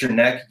he takes your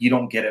neck, you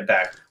don't get it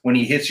back. When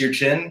he hits your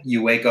chin,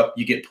 you wake up,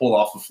 you get pulled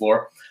off the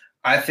floor.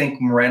 I think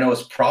Moreno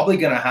is probably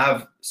going to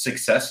have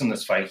success in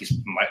this fight. He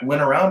might win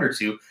a round or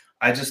two.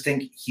 I just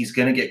think he's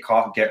going to get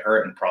caught, get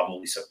hurt, and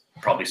probably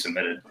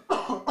submitted.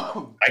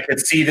 I could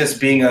see this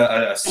being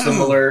a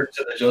similar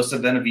to the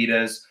Joseph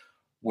Benavidez,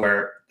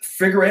 where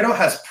Figueiredo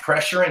has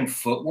pressuring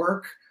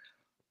footwork,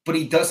 but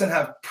he doesn't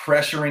have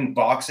pressuring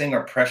boxing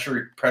or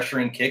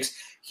pressuring kicks.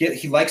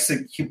 He likes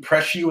to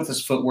pressure you with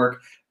his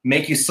footwork,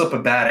 make you slip a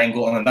bad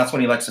angle, and then that's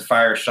when he likes to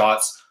fire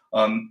shots.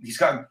 He's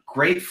got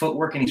great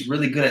footwork, and he's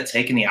really good at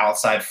taking the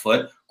outside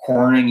foot,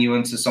 cornering you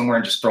into somewhere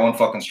and just throwing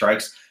fucking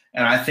strikes.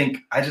 And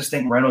I just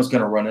think Moreno's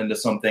going to run into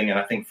something, and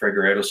I think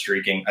Figueiredo's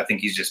streaking. I think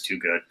he's just too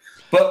good.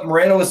 But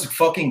Moreno is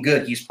fucking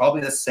good. He's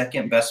probably the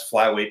second best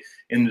flyweight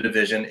in the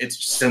division.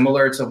 It's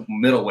similar to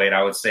middleweight,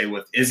 I would say,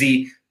 with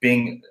Izzy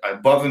being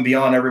above and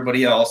beyond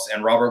everybody else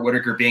and Robert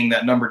Whittaker being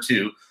that number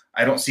 2.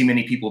 I don't see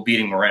many people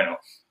beating Moreno.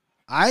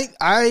 I'm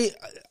going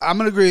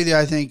to agree with you.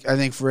 I think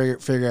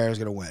Figueiredo is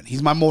going to win.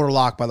 He's my mortal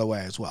lock, by the way,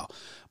 as well.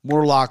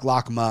 Mortal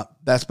lock him up.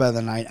 Best bet of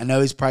the night. I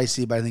know he's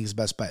pricey, but I think he's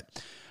the best bet.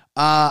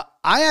 I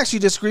actually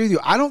disagree with you.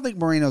 I don't think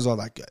Moreno's all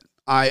that good.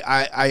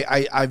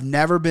 I've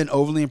never been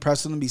overly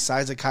impressed with him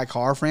besides the Kai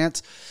Kara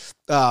France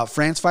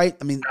fight.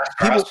 I mean,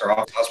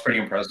 Askarov, that was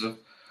pretty impressive.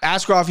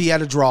 Askarov, he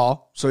had a draw,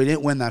 so he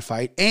didn't win that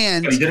fight.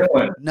 And but he didn't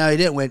win. No, he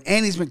didn't win.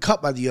 And he's been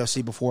cut by the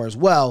UFC before as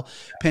well.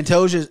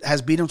 Pantoja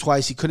has beat him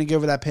twice. He couldn't get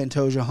over that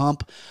Pantoja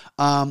hump.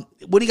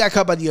 When he got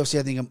cut by the UFC,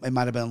 I think it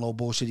might have been a little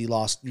bullshit. He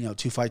lost,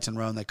 2 fights in a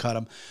row and they cut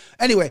him.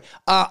 Anyway,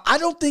 I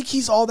don't think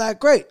he's all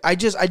that great. I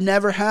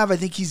never have. I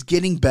think he's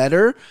getting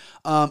better.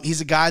 He's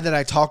a guy that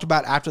I talked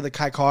about after the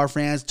Kai Kara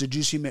France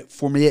Djibouti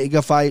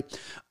Formiga fight.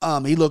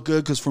 He looked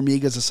good because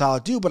Formiga's a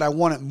solid dude, but I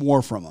wanted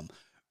more from him.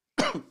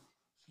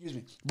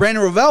 Excuse me.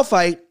 Brandon Royval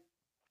fight.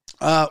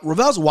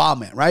 Royval's a wild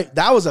man, right?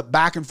 That was a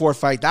back and forth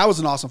fight. That was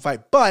an awesome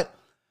fight. But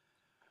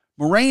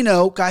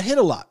Moreno got hit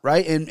a lot,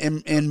 right?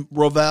 And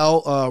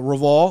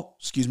Roval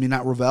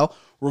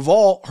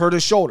hurt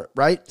his shoulder,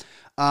 right?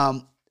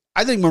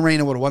 I think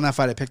Moreno would have won that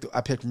fight.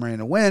 I picked Moreno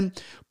to win,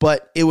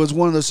 but it was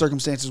one of those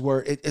circumstances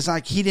where it's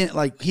like he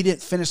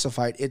didn't finish the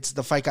fight. It's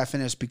the fight got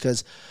finished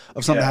because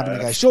of something happened to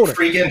the guy's shoulder.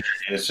 Freak injury.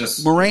 It's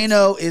just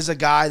Moreno is a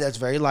guy that's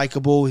very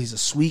likable. He's a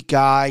sweet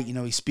guy. You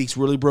know, he speaks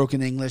really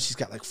broken English. He's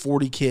got like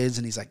 40 kids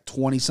and he's like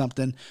 20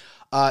 something.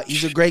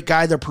 He's a great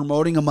guy. They're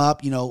promoting him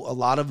up. You know, a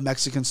lot of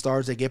Mexican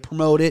stars, they get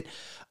promoted.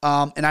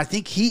 And I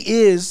think he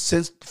is,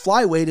 since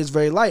flyweight is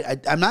very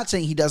light. I'm not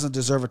saying he doesn't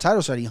deserve a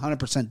title shot. He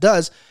 100%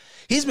 does.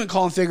 He's been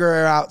calling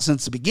Figueroa out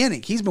since the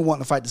beginning. He's been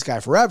wanting to fight this guy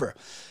forever.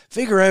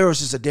 Figueroa is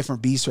just a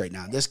different beast right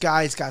now. This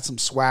guy's got some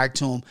swag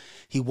to him.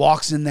 He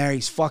walks in there.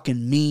 He's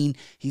fucking mean.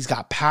 He's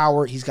got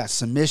power. He's got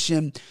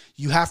submission.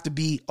 You have to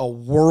be a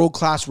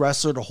world-class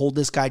wrestler to hold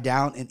this guy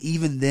down. And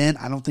even then,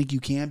 I don't think you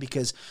can,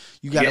 because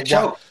you got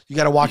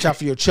to watch out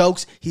for your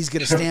chokes. He's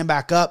going to stand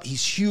back up.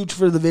 He's huge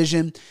for the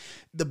division.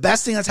 The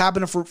best thing that's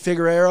happened for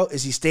Figueroa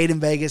is he stayed in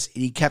Vegas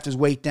and he kept his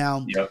weight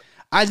down. Yep.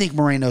 I think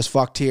Moreno's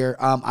fucked here.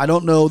 I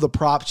don't know the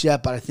props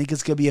yet, but I think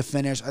it's going to be a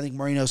finish. I think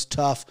Moreno's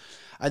tough.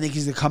 I think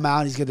he's going to come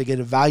out. He's going to get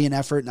a valiant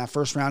effort in that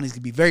first round. He's going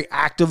to be very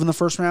active in the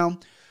first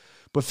round.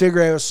 But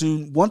Figueroa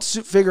once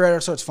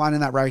Figueroa starts finding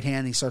that right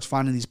hand, he starts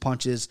finding these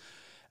punches,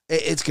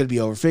 it's going to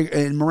be over.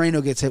 And Moreno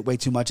gets hit way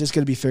too much. It's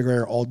going to be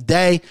Figueroa all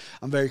day.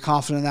 I'm very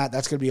confident in that.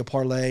 That's going to be a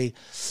parlay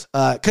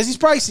because he's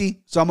pricey.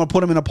 So I'm going to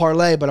put him in a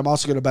parlay, but I'm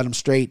also going to bet him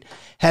straight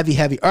heavy.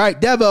 All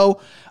right,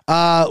 Devo,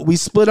 we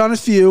split on a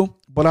few.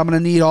 But I'm gonna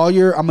need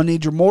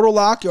your mortal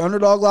lock, your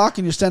underdog lock,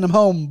 and your send him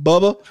home,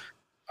 Bubba.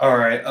 All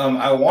right.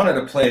 I wanted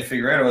to play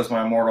Figueroa as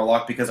my mortal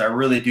lock because I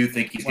really do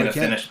think he's going to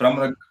finish.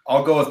 But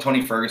I'll go with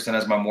Tony Ferguson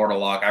as my mortal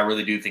lock. I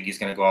really do think he's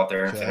going to go out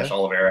there and finish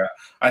Oliveira.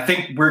 I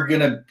think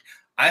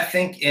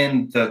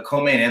in the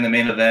co-main and the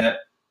main event,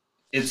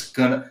 it's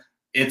gonna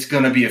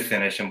be a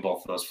finish in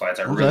both of those fights.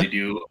 I really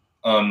do.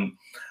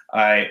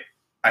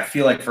 I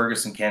feel like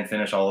Ferguson can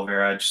finish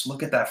Oliveira. Just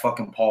look at that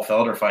fucking Paul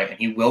Felder fight, and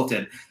he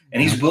wilted.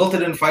 And he's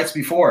wilted in fights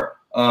before.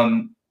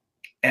 And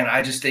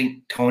I just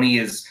think Tony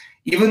is,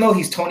 even though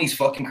Tony's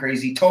fucking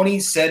crazy, Tony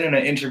said in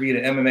an interview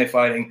to MMA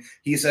Fighting,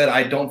 he said,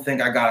 I don't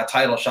think I got a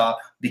title shot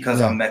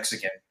because I'm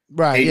Mexican.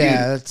 Right,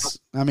 hey,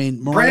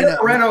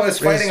 Moreno is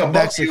fighting a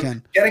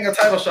Mexican, getting a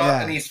title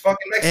shot, and he's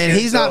fucking Mexican. And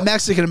he's not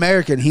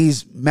Mexican-American.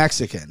 He's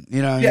Mexican.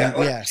 You know what I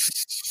mean?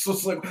 So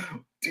it's like,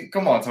 dude,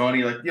 come on,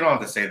 Tony. Like, you don't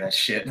have to say that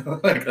shit.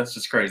 Like, that's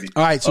just crazy.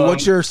 All right, so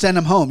what's your send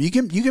him home? You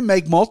can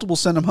make multiple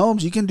send him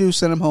homes. You can do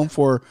send him home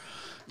for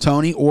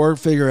Tony or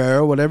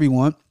Figueroa, whatever you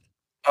want.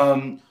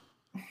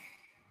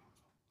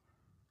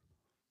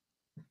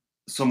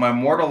 So my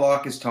mortal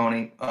lock is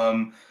Tony.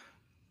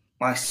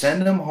 My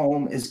send him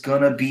home is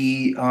gonna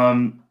be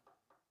I'm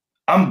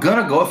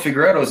gonna go with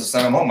Figueroa as a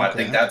send him home. I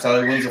think that's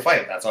how he wins a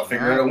fight. That's how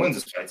Figueroa wins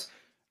his fights.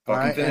 All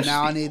right, and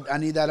now I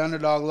need that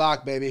underdog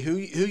lock, baby. Who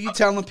you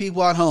telling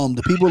people at home,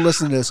 the people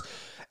listening to this,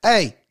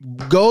 hey,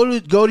 go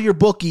to your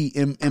bookie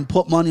and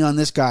put money on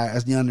this guy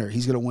as the under.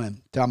 He's gonna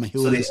win. Tell me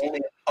who it is.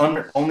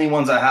 Only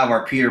ones I have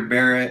are Peter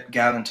Barrett,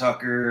 Gavin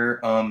Tucker,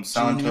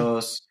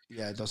 Santos.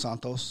 Yeah, Dos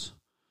Santos.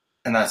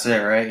 And that's it,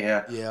 right?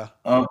 Yeah. Yeah.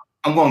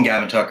 I'm going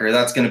Gavin Tucker.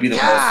 That's going to be the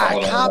most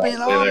solid. Copying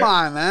on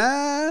mine,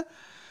 man.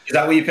 Is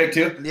that what you picked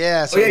too?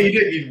 Yeah. So, yeah,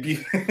 you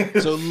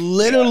did. So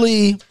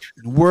literally,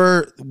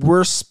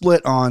 we're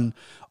split on.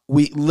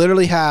 We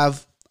literally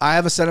have. I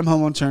have a send him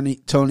home on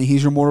Tony.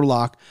 He's your mortal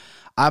lock.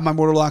 I have my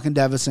mortal lock in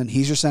Devison.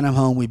 He's your send him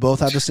home. We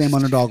both have the same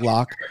underdog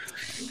lock.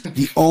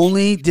 The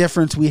only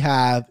difference we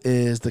have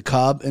is the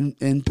Cub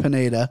in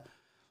Pineda,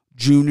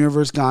 Junior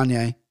versus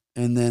Gagne,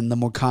 and then the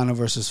Moicano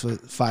versus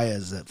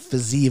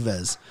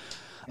Fizivas.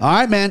 All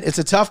right, man. It's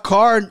a tough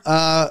card.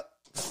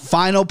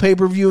 Final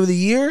pay-per-view of the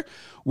year.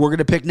 We're going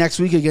to pick next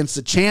week against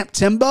the champ,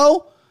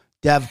 Timbo.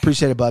 Dev,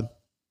 appreciate it, bud.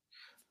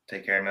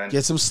 Take care, man.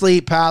 Get some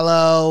sleep,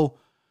 Palo.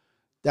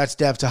 That's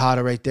Dev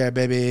Tejada right there,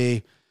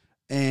 baby.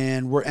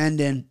 And we're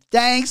ending.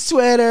 Thanks,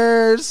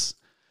 Twitters.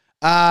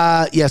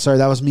 Yeah, sorry,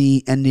 that was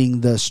me ending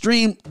the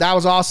stream. That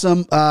was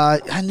awesome.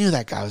 I knew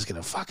that guy was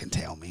going to fucking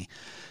tail me.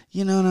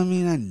 You know what I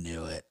mean? I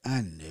knew it.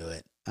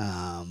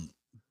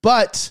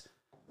 But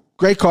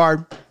great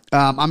card.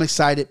 I'm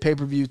excited.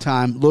 Pay-per-view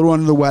time. A little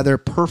under the weather.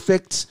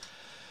 Perfect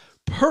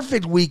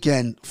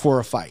weekend for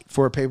a fight,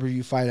 for a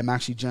pay-per-view fight. I'm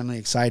actually generally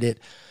excited.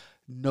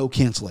 No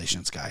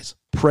cancellations, guys.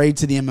 Pray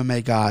to the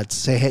MMA gods.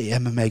 Say, hey,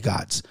 MMA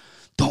gods,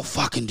 don't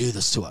fucking do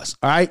this to us.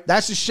 All right?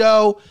 That's the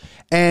show.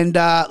 And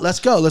let's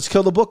go. Let's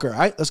kill the booker. All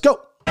right? Let's go.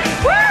 Woo!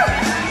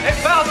 Hey,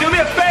 pal, do me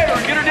a favor.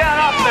 Get her down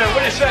off there. What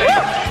do you say? Woo!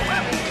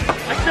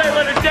 I say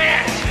let her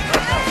dance.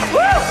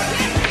 Woo!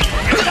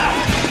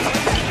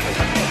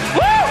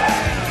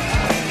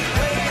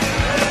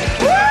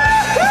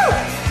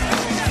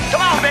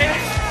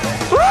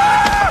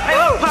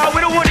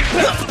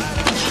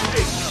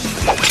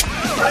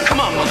 Come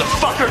on,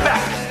 motherfucker,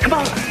 back. Come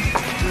on. Come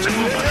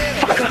on,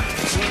 motherfucker.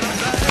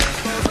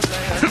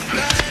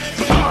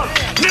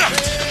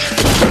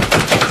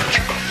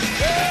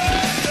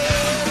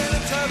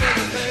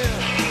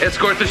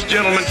 Escort this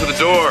gentleman to the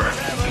door.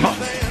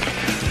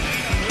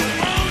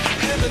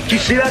 Did you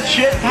see that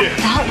shit?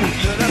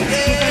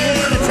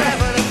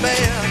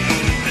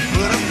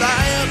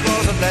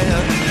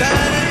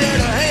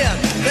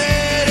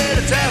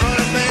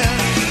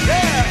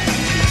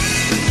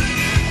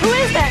 Who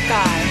is that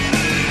guy?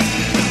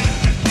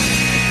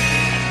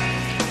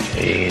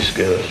 He's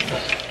good.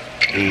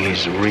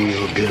 He's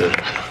real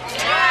good.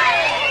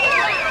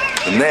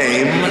 The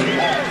name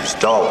is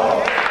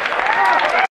Dalton.